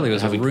avoided without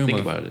having to think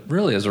about it.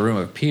 Really is a room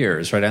of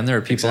peers, right? And there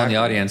are people in the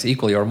audience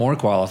equally or more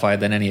qualified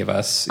than any of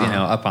us,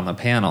 up on the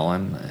panel.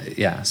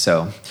 And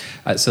so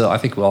I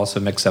think we'll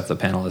also mix up the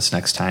panelists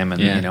next time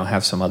and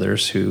have some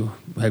others who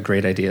have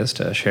great ideas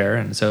to share.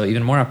 And so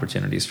even more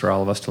opportunities for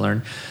all of us to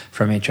learn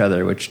from each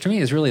other, which to me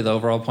is really the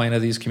overall point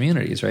of these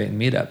communities, right? And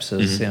meetups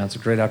is it's a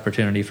great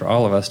opportunity for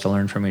all of us to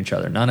learn from each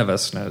other. None of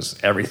us knows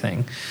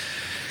everything.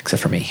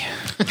 Except for me.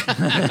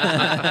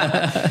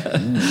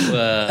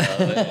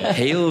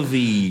 Hail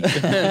thee.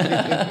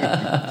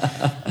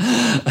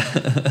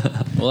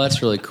 Well,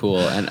 that's really cool.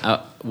 And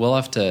we'll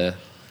have to,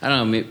 I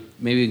don't know,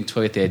 maybe we can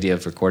toy with the idea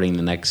of recording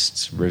the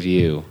next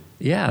review.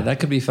 Yeah, that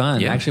could be fun.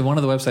 Yeah. Actually, one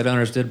of the website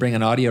owners did bring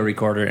an audio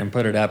recorder and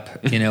put it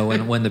up,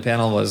 when the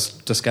panel was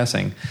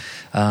discussing,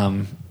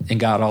 and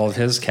got all of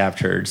his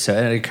captured. So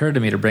it occurred to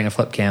me to bring a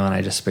flip cam, and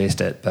I just spaced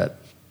it, but...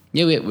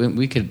 Yeah,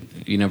 we could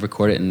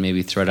record it and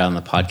maybe throw it out on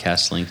the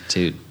podcast link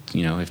too.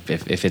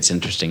 If it's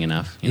interesting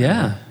enough.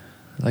 Yeah,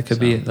 that could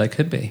be.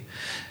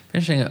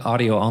 Interesting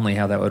audio only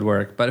how that would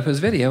work. But if it was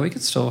video, we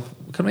could still...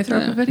 Couldn't we throw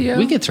up a video?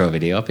 We could throw a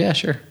video up, yeah,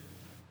 sure.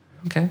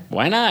 Okay.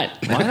 Why not?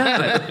 Why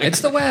not? It's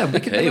the web. We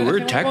can Hey, do we're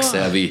anything we tech want.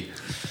 savvy.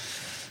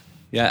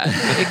 Yeah,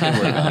 it could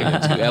work on video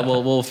too. Yeah,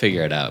 we'll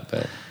figure it out,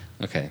 but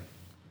okay.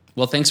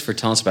 Well, thanks for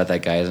telling us about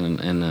that, guys,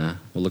 and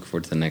we'll look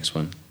forward to the next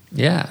one.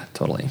 Yeah,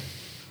 totally.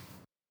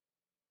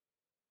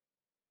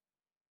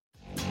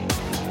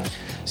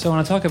 So I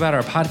want to talk about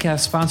our podcast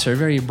sponsor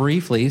very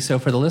briefly. So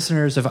for the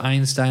listeners of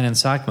Einstein and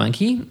Sock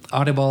Monkey,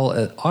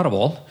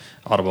 Audible.com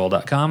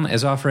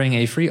is offering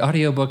a free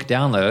audiobook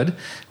download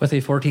with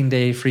a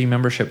 14-day free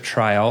membership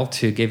trial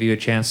to give you a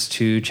chance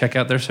to check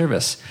out their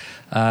service.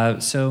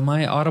 So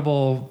my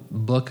Audible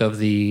book of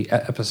the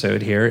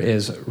episode here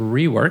is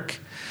Rework,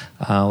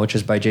 which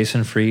is by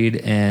Jason Fried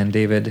and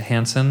David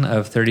Hansen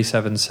of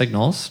 37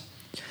 Signals.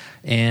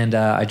 And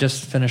I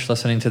just finished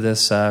listening to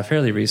this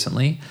fairly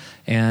recently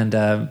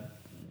and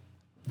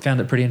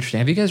found it pretty interesting.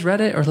 Have you guys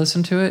read it or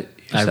listened to it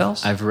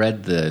yourselves? I've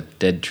read the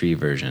Dead Tree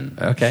version.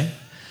 Okay.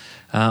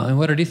 And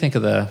what did you think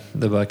of the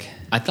book?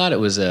 I thought it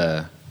was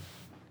a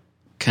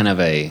kind of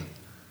a...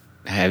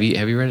 Have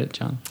you read it,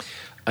 John?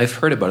 I've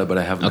heard about it, but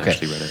I haven't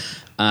actually read it.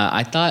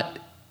 I thought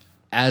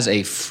as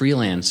a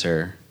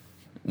freelancer,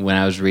 when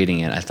I was reading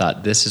it, I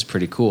thought this is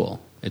pretty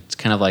cool. It's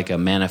kind of like a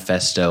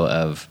manifesto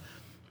of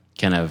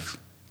kind of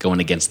going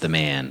against the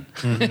man,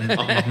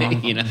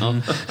 you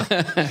know.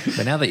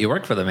 But now that you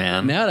work for the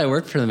man, Now that I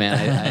work for the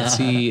man, I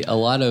see a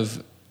lot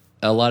of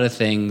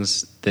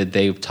things that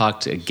they've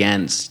talked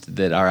against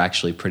that are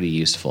actually pretty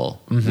useful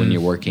when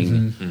you're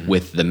working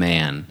with the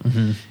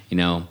man, you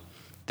know.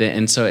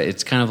 And so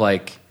it's kind of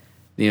like,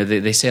 you know,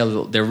 they say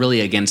they're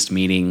really against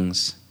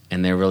meetings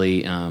and they're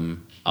really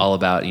all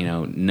about, you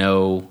know,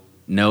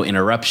 no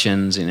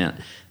interruptions and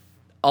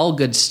all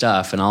good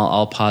stuff and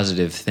all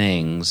positive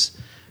things.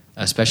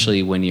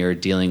 Especially when you're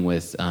dealing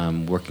with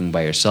working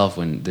by yourself,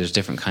 when there's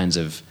different kinds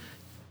of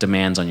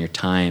demands on your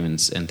time and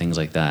things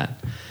like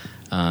that.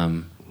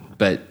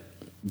 But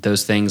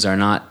those things are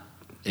not.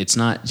 It's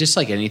not just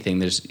like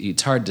anything.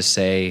 It's hard to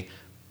say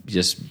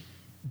just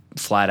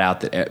flat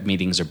out that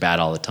meetings are bad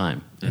all the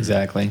time.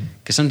 exactly.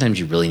 Because sometimes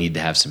you really need to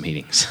have some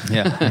meetings.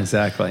 Yeah,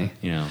 exactly.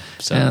 You know.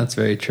 So, Yeah, that's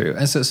very true.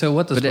 And so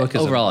what this but book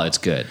is overall, it's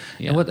good.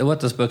 Yeah. And what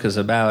this book is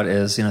about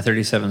is, you know,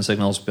 37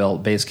 Signals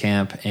built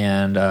Basecamp,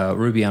 and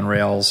Ruby on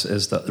Rails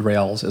is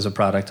a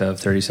product of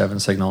 37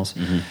 Signals,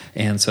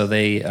 and so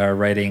they are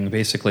writing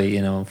basically,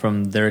 you know,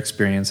 from their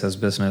experience as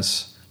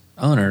business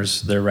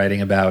owners, they're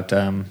writing about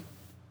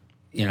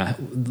you know,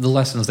 the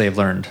lessons they've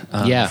learned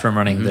from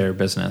running their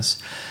business.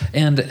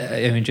 And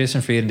I mean, Jason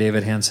Fried and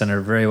David Hansen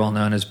are very well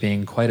known as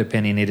being quite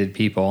opinionated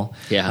people.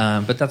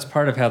 Yeah. But that's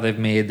part of how they've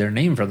made their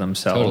name for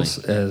themselves,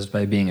 is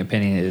by being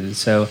opinionated.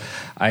 So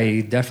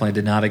I definitely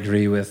did not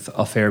agree with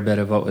a fair bit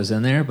of what was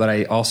in there, but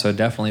I also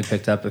definitely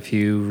picked up a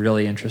few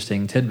really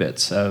interesting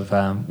tidbits of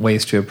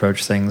ways to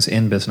approach things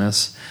in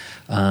business.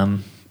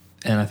 And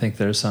I think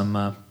there's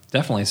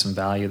definitely some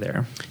value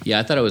there. Yeah,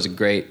 I thought it was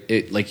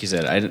like you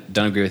said, I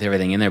don't agree with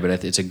everything in there,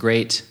 but it's a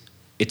great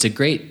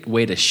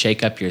way to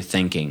shake up your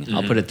thinking.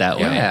 I'll put it that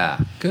way. Yeah,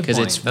 good Because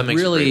point. it's That makes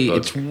a really, great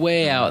book. it's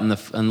way out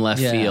in left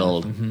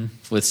field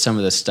with some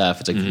of the stuff.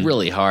 It's like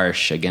really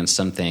harsh against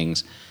some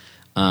things.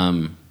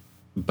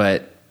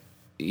 But,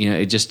 you know,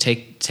 it just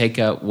take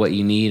out what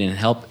you need and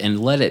help and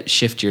let it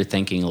shift your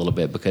thinking a little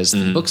bit, because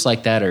books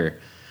like that are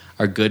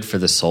good for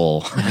the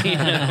soul,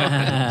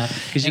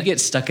 because you get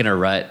stuck in a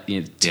rut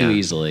too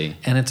easily.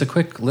 And it's a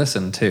quick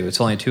listen, too. It's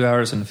only 2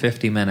 hours and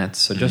 50 minutes,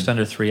 so just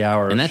under 3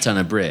 hours. And that's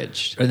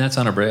unabridged. And that's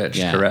unabridged,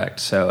 Yeah.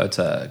 correct. So it's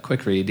a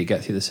quick read to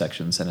get through the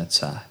sections, and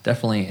it's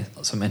definitely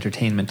some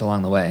entertainment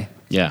along the way.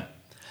 Yeah.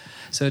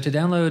 So to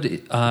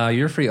download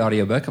your free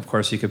audiobook, of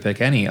course, you could pick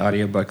any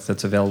audiobook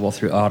that's available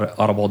through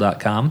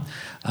audible.com.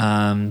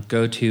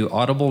 Go to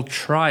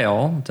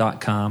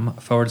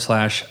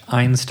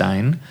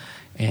audibletrial.com/Einstein,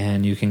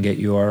 and you can get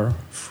your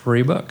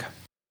free book.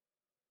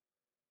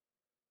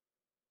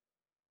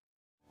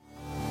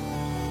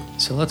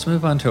 So let's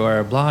move on to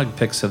our blog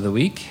picks of the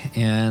week.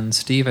 And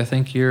Steve, I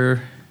think I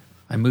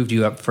moved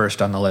you up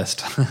first on the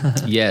list.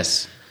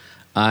 Yes.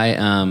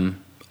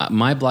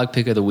 My blog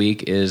pick of the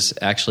week is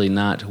actually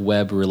not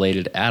web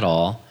related at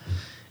all.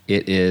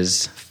 It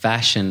is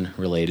fashion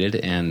related,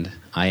 and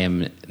I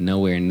am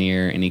nowhere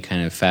near any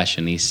kind of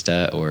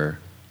fashionista or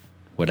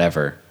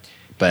whatever.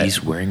 But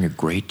He's wearing a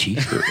gray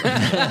T-shirt. But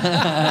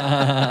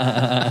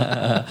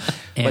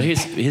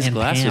his and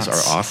glasses pants.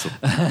 are awesome.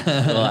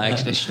 well,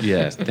 actually,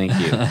 yes. Thank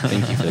you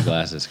for the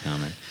glasses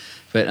comment.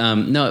 But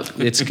no,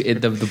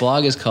 the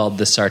blog is called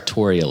The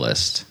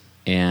Sartorialist,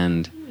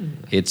 and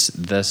it's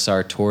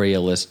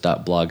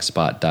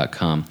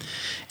thesartorialist.blogspot.com.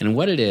 And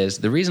what it is,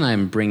 the reason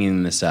I'm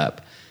bringing this up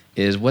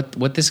is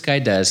what this guy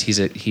does. He's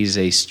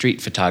a street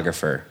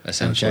photographer,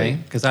 essentially. Okay,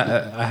 because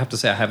I have to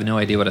say I have no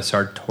idea what a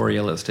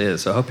sartorialist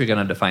is, so I hope you're going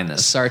to define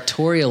this.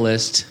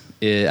 Sartorialist,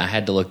 I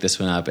had to look this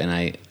one up, and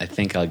I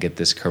think I'll get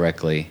this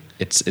correctly.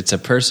 It's a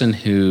person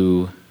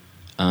who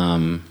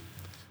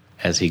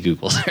as he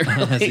Googles it.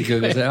 As he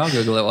Googles it. I'll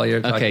Google it while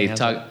you're talking.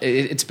 Okay,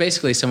 it's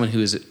basically someone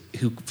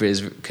who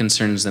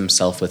concerns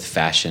themselves with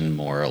fashion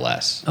more or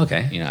less.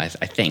 Okay. You know, I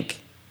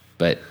think,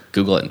 but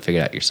Google it and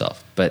figure it out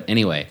yourself. But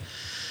anyway,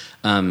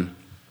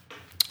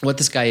 what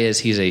this guy is,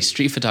 he's a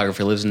street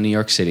photographer, lives in New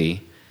York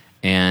City,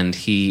 and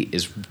he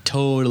is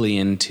totally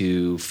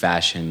into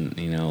fashion,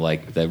 you know,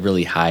 like the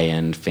really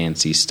high-end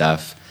fancy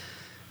stuff,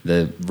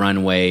 the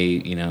runway,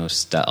 you know,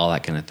 stuff, all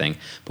that kind of thing.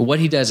 But what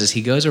he does is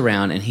he goes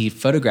around and he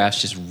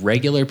photographs just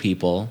regular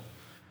people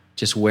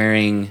just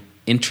wearing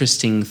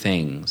interesting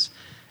things.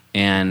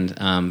 And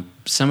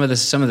some of the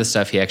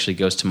stuff, he actually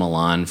goes to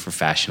Milan for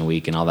Fashion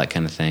Week and all that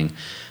kind of thing.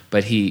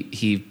 But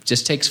he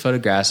just takes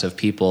photographs of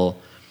people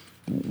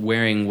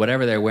wearing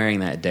whatever they're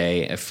wearing that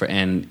day,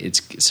 and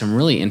it's some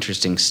really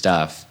interesting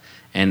stuff.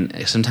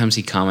 And sometimes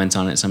he comments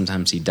on it,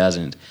 sometimes he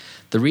doesn't.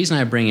 The reason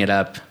I bring it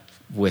up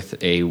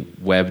with a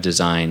web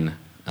design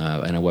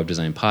and a web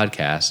design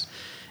podcast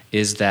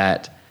is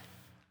that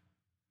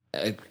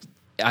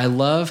I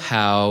love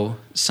how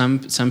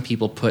some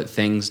people put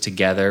things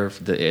together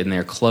in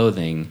their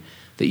clothing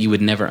that you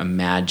would never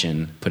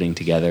imagine putting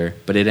together,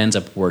 but it ends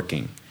up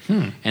working.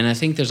 And I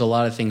think there's a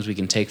lot of things we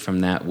can take from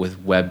that with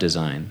web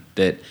design,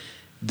 that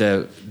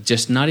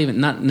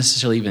not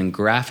necessarily even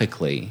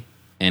graphically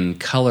and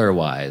color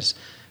wise,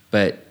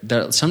 but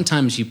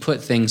sometimes you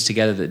put things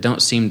together that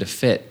don't seem to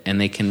fit,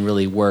 and they can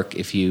really work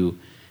if you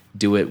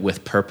do it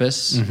with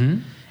purpose.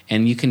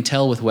 And you can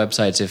tell with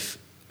websites if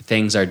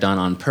things are done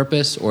on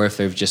purpose or if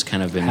they've just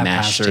kind of been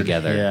mashed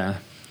together. Yeah.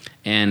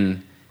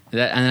 And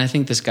I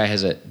think this guy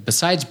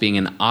besides being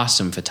an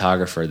awesome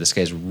photographer, this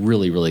guy's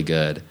really, really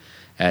good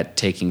at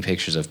taking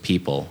pictures of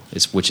people,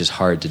 which is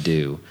hard to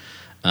do.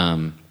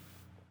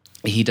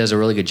 He does a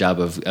really good job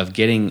of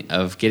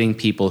getting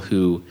people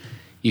who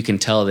you can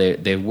tell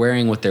they're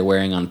wearing what they're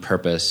wearing on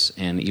purpose,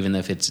 and even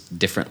if it's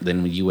different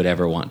than you would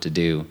ever want to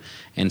do.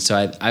 And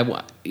so I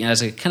you know,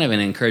 as a kind of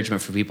an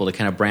encouragement for people to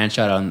kind of branch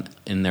out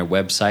in their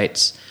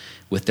websites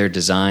with their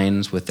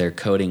designs, with their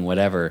coding,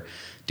 whatever,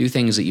 do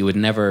things that you would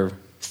never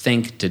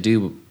think to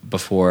do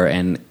before,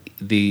 and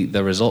the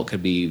result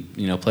could be,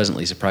 you know,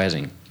 pleasantly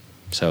surprising.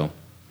 So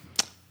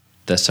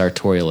the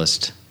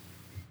Sartorialist.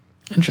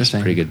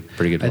 Interesting. Pretty good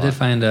I blog. did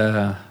find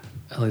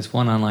at least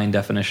one online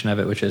definition of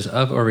it, which is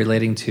of or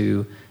relating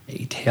to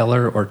a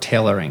tailor or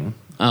tailoring.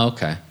 Oh,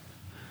 okay.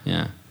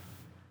 Yeah.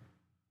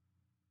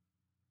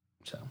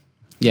 So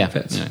Yeah.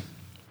 fits. Yeah.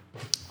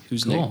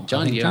 Who's Cool. next?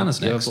 John, I think do you John have, is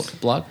do you have next. a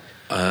blog?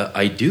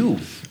 I do.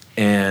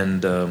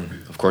 And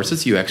of course,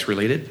 it's UX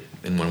related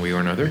in one way or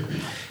another.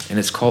 And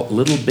it's called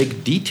Little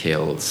Big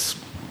Details.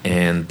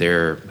 And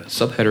their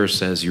subheader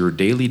says, Your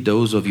Daily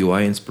Dose of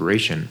UI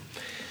Inspiration.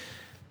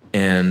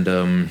 And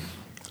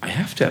I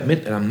have to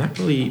admit that I'm not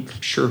really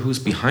sure who's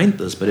behind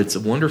this, but it's a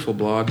wonderful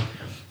blog,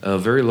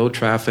 very low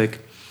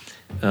traffic,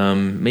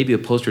 maybe a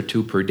post or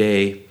two per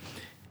day.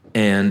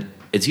 And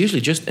it's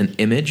usually just an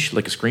image,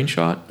 like a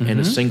screenshot, and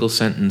a single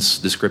sentence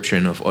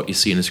description of what you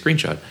see in a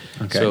screenshot.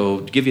 Okay.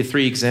 So to give you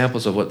 3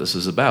 examples of what this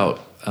is about,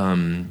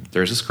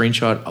 there's a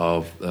screenshot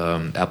of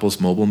Apple's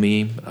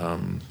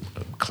MobileMe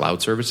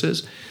cloud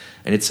services.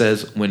 And it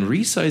says, when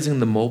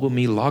resizing the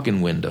MobileMe login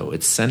window,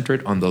 it's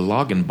centered on the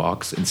login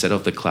box instead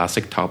of the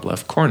classic top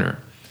left corner.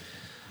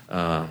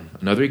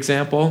 Another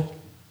example,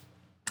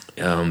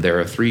 there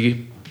are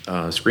 3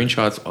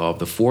 screenshots of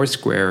the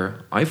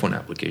Foursquare iPhone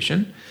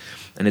application.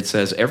 And it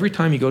says, every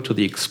time you go to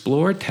the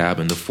Explore tab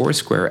in the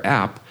Foursquare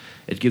app,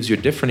 it gives you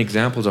different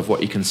examples of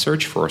what you can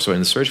search for. So in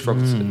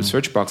the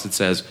search box, it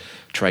says,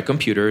 try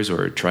computers,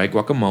 or try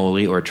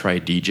guacamole, or try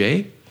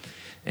DJ.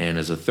 And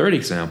as a third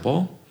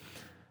example,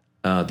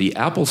 the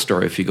Apple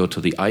Store, if you go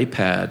to the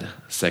iPad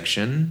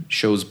section,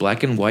 shows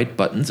black and white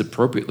buttons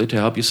appropriately to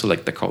help you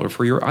select the color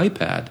for your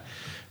iPad.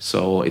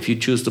 So if you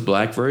choose the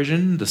black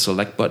version, the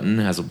select button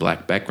has a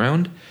black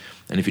background.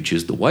 And if you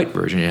choose the white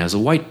version, it has a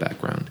white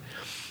background.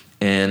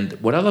 And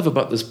what I love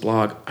about this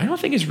blog, I don't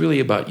think it's really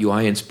about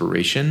UI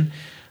inspiration,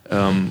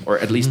 or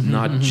at least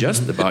not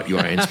just about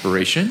UI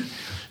inspiration.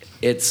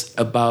 It's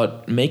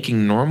about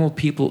making normal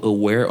people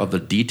aware of the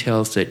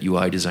details that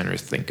UI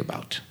designers think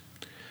about.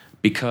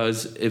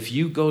 Because if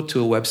you go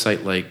to a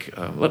website like,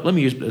 let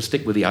me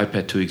stick with the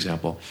iPad 2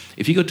 example.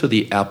 If you go to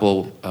the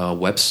Apple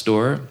web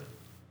store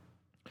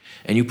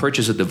and you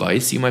purchase a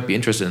device, you might be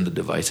interested in the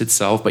device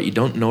itself, but you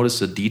don't notice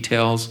the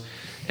details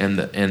and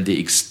the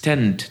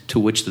extent to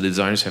which the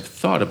designers have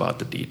thought about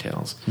the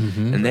details.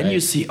 And then you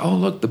see, oh,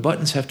 look, the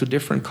buttons have 2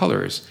 different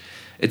colors.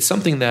 It's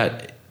something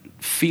that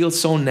feels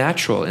so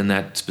natural in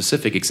that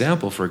specific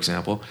example, for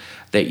example,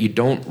 that you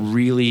don't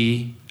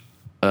really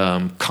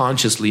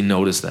consciously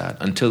notice that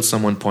until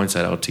someone points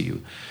that out to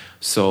you.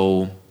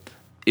 So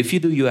if you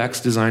do UX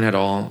design at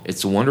all,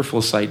 it's a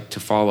wonderful site to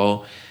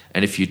follow.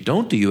 And if you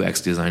don't do UX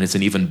design, it's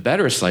an even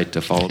better site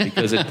to follow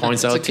because it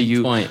points out to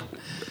you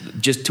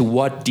just to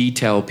what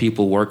detail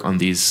people work on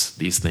these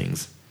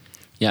things.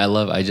 Yeah,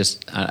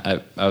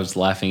 I was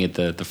laughing at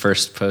the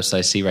first post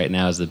I see right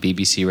now is the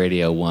BBC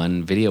Radio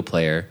 1 video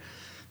player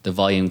the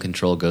volume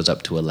control goes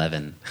up to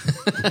 11.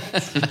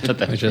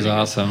 Which is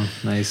awesome.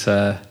 Nice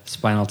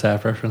Spinal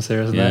Tap reference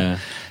there, isn't Yeah. that?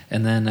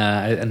 And then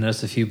I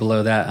noticed a few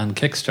below that on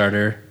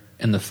Kickstarter.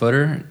 In the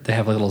footer, they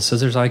have a little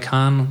scissors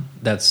icon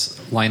that's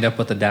lined up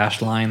with the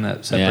dashed line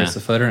that separates the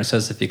footer. And it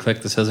says if you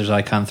click the scissors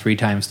icon 3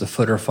 times, the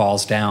footer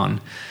falls down.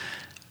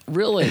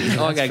 Really?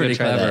 Oh, I got to pretty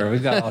try clever. that.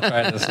 We've got to all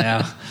try this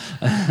now.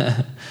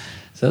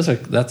 So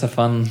that's a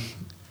fun.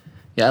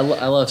 Yeah,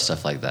 I love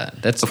stuff like that.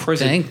 That's Of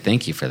course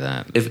thank you for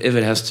that. If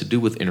it has to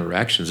do with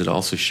interactions, it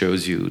also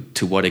shows you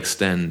to what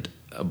extent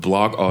a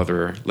blog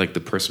author, like the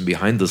person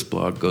behind this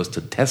blog, goes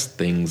to test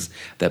things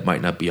that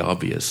might not be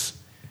obvious.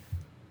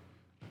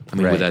 I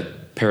mean, Right. with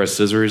that pair of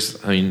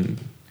scissors, I mean,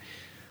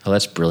 Oh,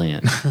 that's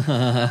brilliant.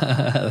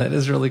 That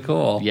is really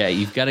cool. Yeah,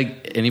 you've got to,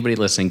 anybody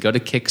listening, go to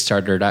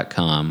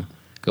Kickstarter.com,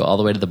 go all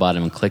the way to the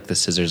bottom and click the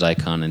scissors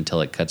icon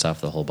until it cuts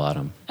off the whole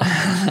bottom.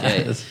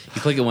 Yeah, you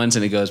click it once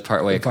and it goes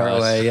partway across. Far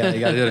away, yeah. You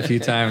got to do it a few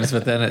times,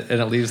 but then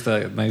it leaves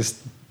the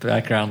nice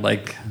background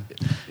like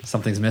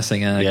something's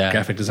missing in a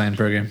graphic design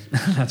program.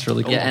 That's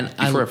really cool. Yeah, and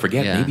before I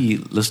forget, yeah. maybe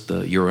list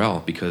the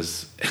URL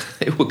because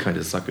it would kind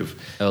of suck if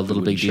Little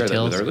we Big share that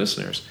Details? with our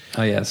listeners.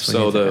 Oh, yes. we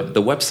So need to-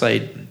 the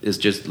website is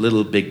just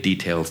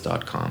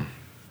littlebigdetails.com.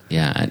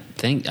 Yeah,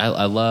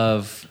 I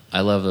love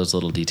those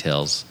little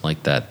details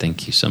like that.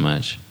 Thank you so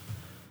much.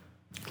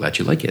 Glad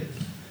you like it.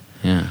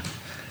 Yeah.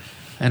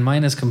 And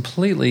mine is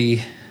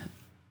completely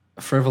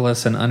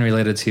frivolous and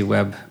unrelated to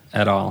web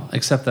at all,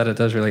 except that it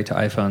does relate to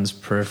iPhones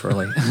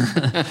peripherally,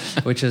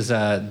 which is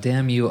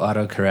damn you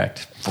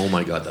autocorrect. Oh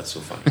my God, that's so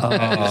funny.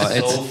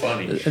 It's so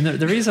funny. And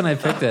the reason I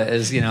picked it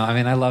is, I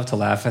mean, I love to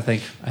laugh. I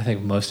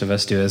think most of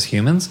us do as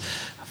humans.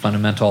 A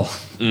fundamental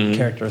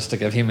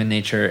characteristic of human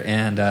nature.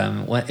 And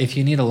if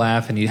you need a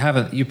laugh, and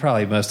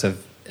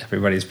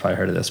everybody's probably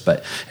heard of this,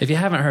 but if you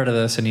haven't heard of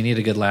this and you need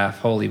a good laugh,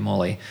 holy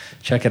moly,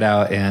 check it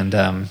out.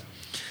 And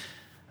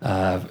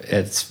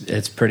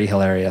it's pretty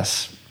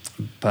hilarious.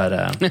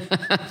 But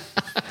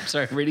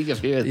Sorry, reading a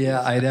few of these.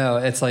 yeah, I know.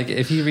 It's like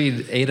if you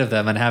read 8 of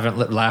them and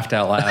haven't laughed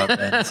out loud,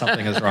 then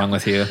something is wrong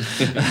with you.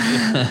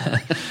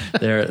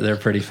 They're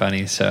pretty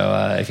funny.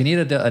 So if you need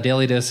a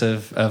daily dose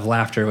of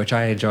laughter, which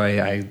I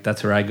enjoy,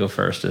 that's where I go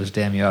first. Is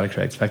damn you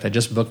autocorrect. In fact, I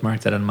just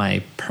bookmarked it on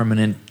my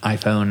permanent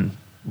iPhone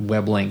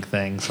web link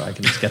thing, so I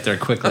can just get there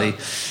quickly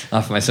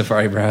off my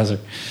Safari browser.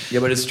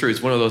 Yeah, but it's true.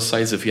 It's one of those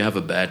sites. If you have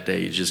a bad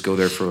day, you just go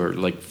there for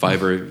like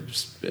 5 or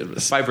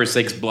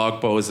 6 blog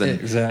posts,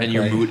 and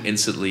your mood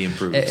instantly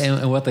improves.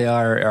 And what they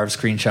are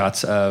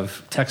screenshots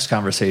of text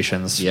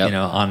conversations, Yep.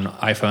 on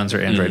iPhones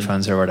or Android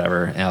phones or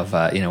whatever, of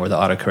where the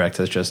autocorrect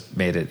has just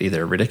made it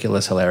either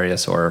ridiculous,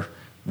 hilarious, or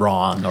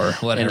wrong or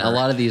whatever. And a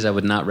lot of these I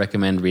would not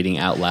recommend reading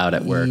out loud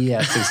at work.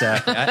 Yes,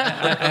 exactly.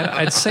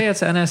 I'd say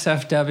it's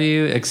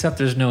NSFW, except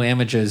there's no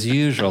images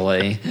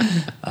usually.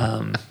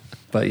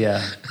 But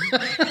yeah.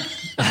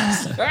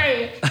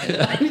 Sorry.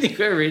 I think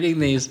we're reading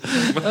these.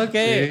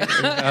 Okay.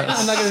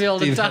 I'm not going to be able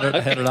to Steve talk.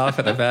 headed off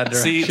in a bad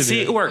direction.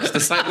 See, it works. The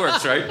site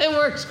works, right? It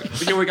works.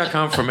 Here we got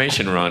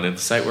confirmation, Ron, and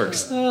the site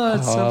works. Oh,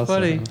 it's so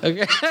funny.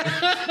 Okay.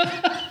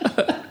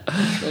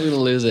 I'm going to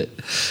lose it.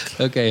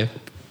 Okay.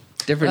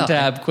 Different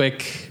tab,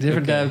 quick.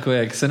 Tab,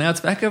 quick. So now it's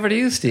back over to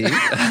you, Steve.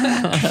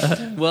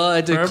 Well,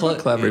 I did For our book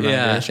club reminder.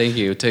 Yeah, thank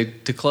you. To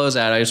close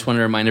out, I just want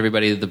to remind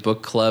everybody that the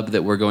book club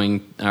that we're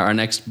going, our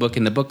next book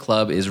in the book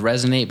club is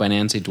Resonate by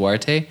Nancy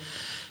Duarte,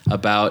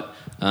 about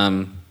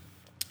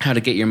how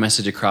to get your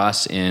message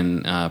across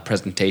in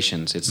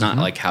presentations. It's not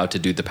like how to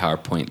do the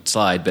PowerPoint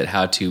slide, but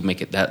how to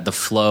make it the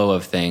flow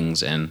of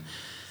things and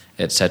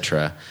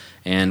etc.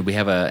 And we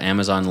have an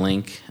Amazon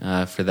link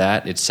for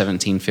that. It's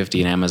 $17.50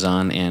 in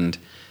Amazon, and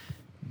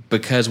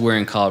because we're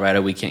in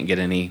Colorado, we can't get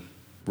any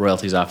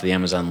royalties off the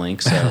Amazon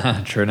link,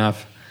 so True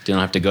enough. you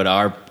don't have to go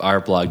to our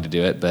blog to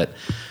do it. But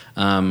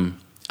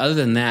other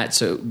than that,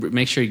 so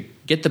make sure you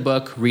get the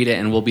book, read it,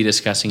 and we'll be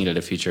discussing it at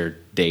a future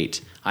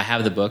date. I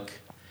have the book.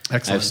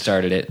 Excellent. I've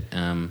started it.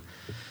 Haven't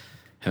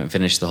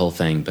finished the whole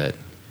thing, but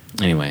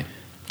anyway.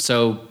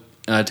 So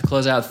to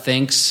close out,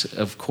 thanks,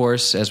 of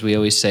course, as we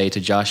always say,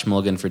 to Josh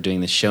Mulligan for doing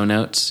the show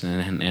notes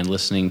and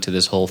listening to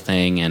this whole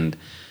thing and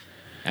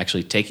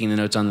actually taking the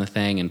notes on the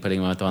thing and putting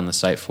them up on the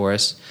site for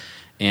us.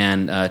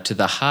 And to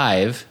the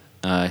Hive,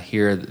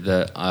 here,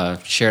 the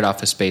shared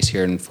office space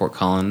here in Fort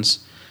Collins.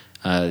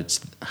 It's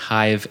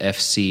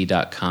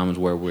hivefc.com is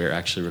where we're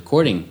actually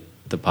recording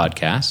the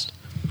podcast.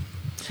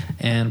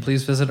 And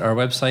please visit our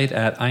website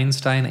at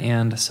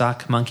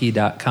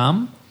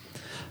einsteinandsockmonkey.com.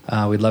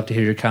 We'd love to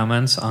hear your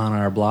comments on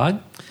our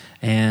blog.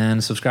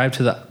 And subscribe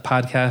to the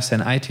podcast in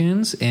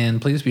iTunes. And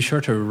please be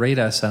sure to rate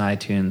us on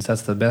iTunes.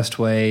 That's the best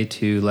way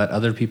to let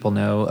other people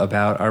know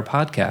about our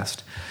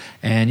podcast.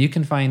 And you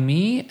can find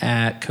me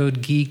at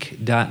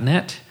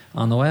codegeek.net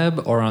on the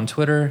web or on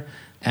Twitter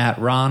at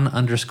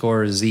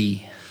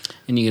Ron_Z.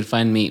 And you can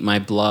find me, my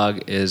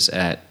blog is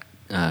at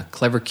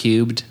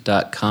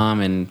clevercubed.com,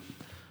 and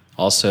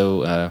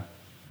also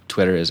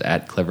Twitter is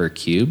at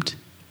clevercubed.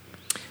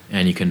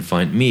 And you can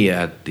find me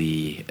at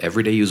the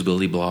Everyday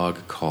Usability blog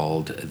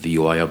called The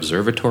UI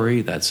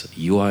Observatory. That's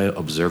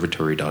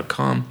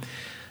uiobservatory.com.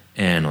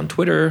 And on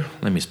Twitter,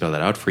 let me spell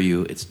that out for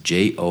you. It's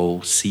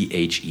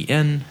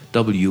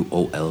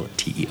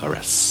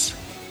JOCHENWOLTERS.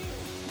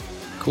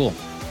 Cool.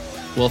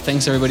 Well,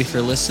 thanks everybody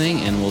for listening,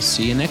 and we'll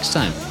see you next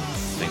time.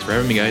 Thanks for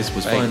having me, guys. It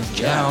was fun.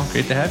 Ciao.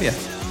 Great to have you.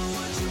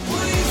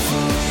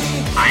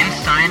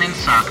 Einstein and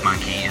Sock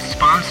Monkey is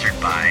sponsored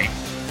by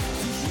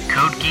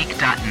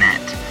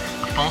CodeGeek.net,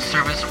 a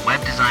full-service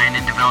web design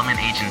and development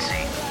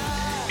agency,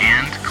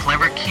 and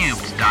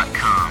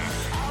CleverCubed.com,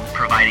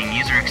 providing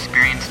user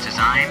experience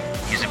design,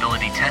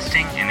 usability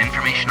testing, and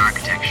information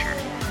architecture,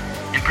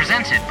 and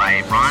presented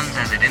by Ron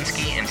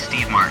Zazadinsky and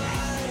Steve Martin.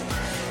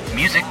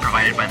 Music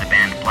provided by the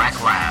band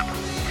Black Lab.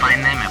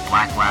 Find them at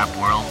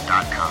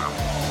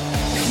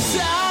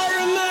blacklabworld.com.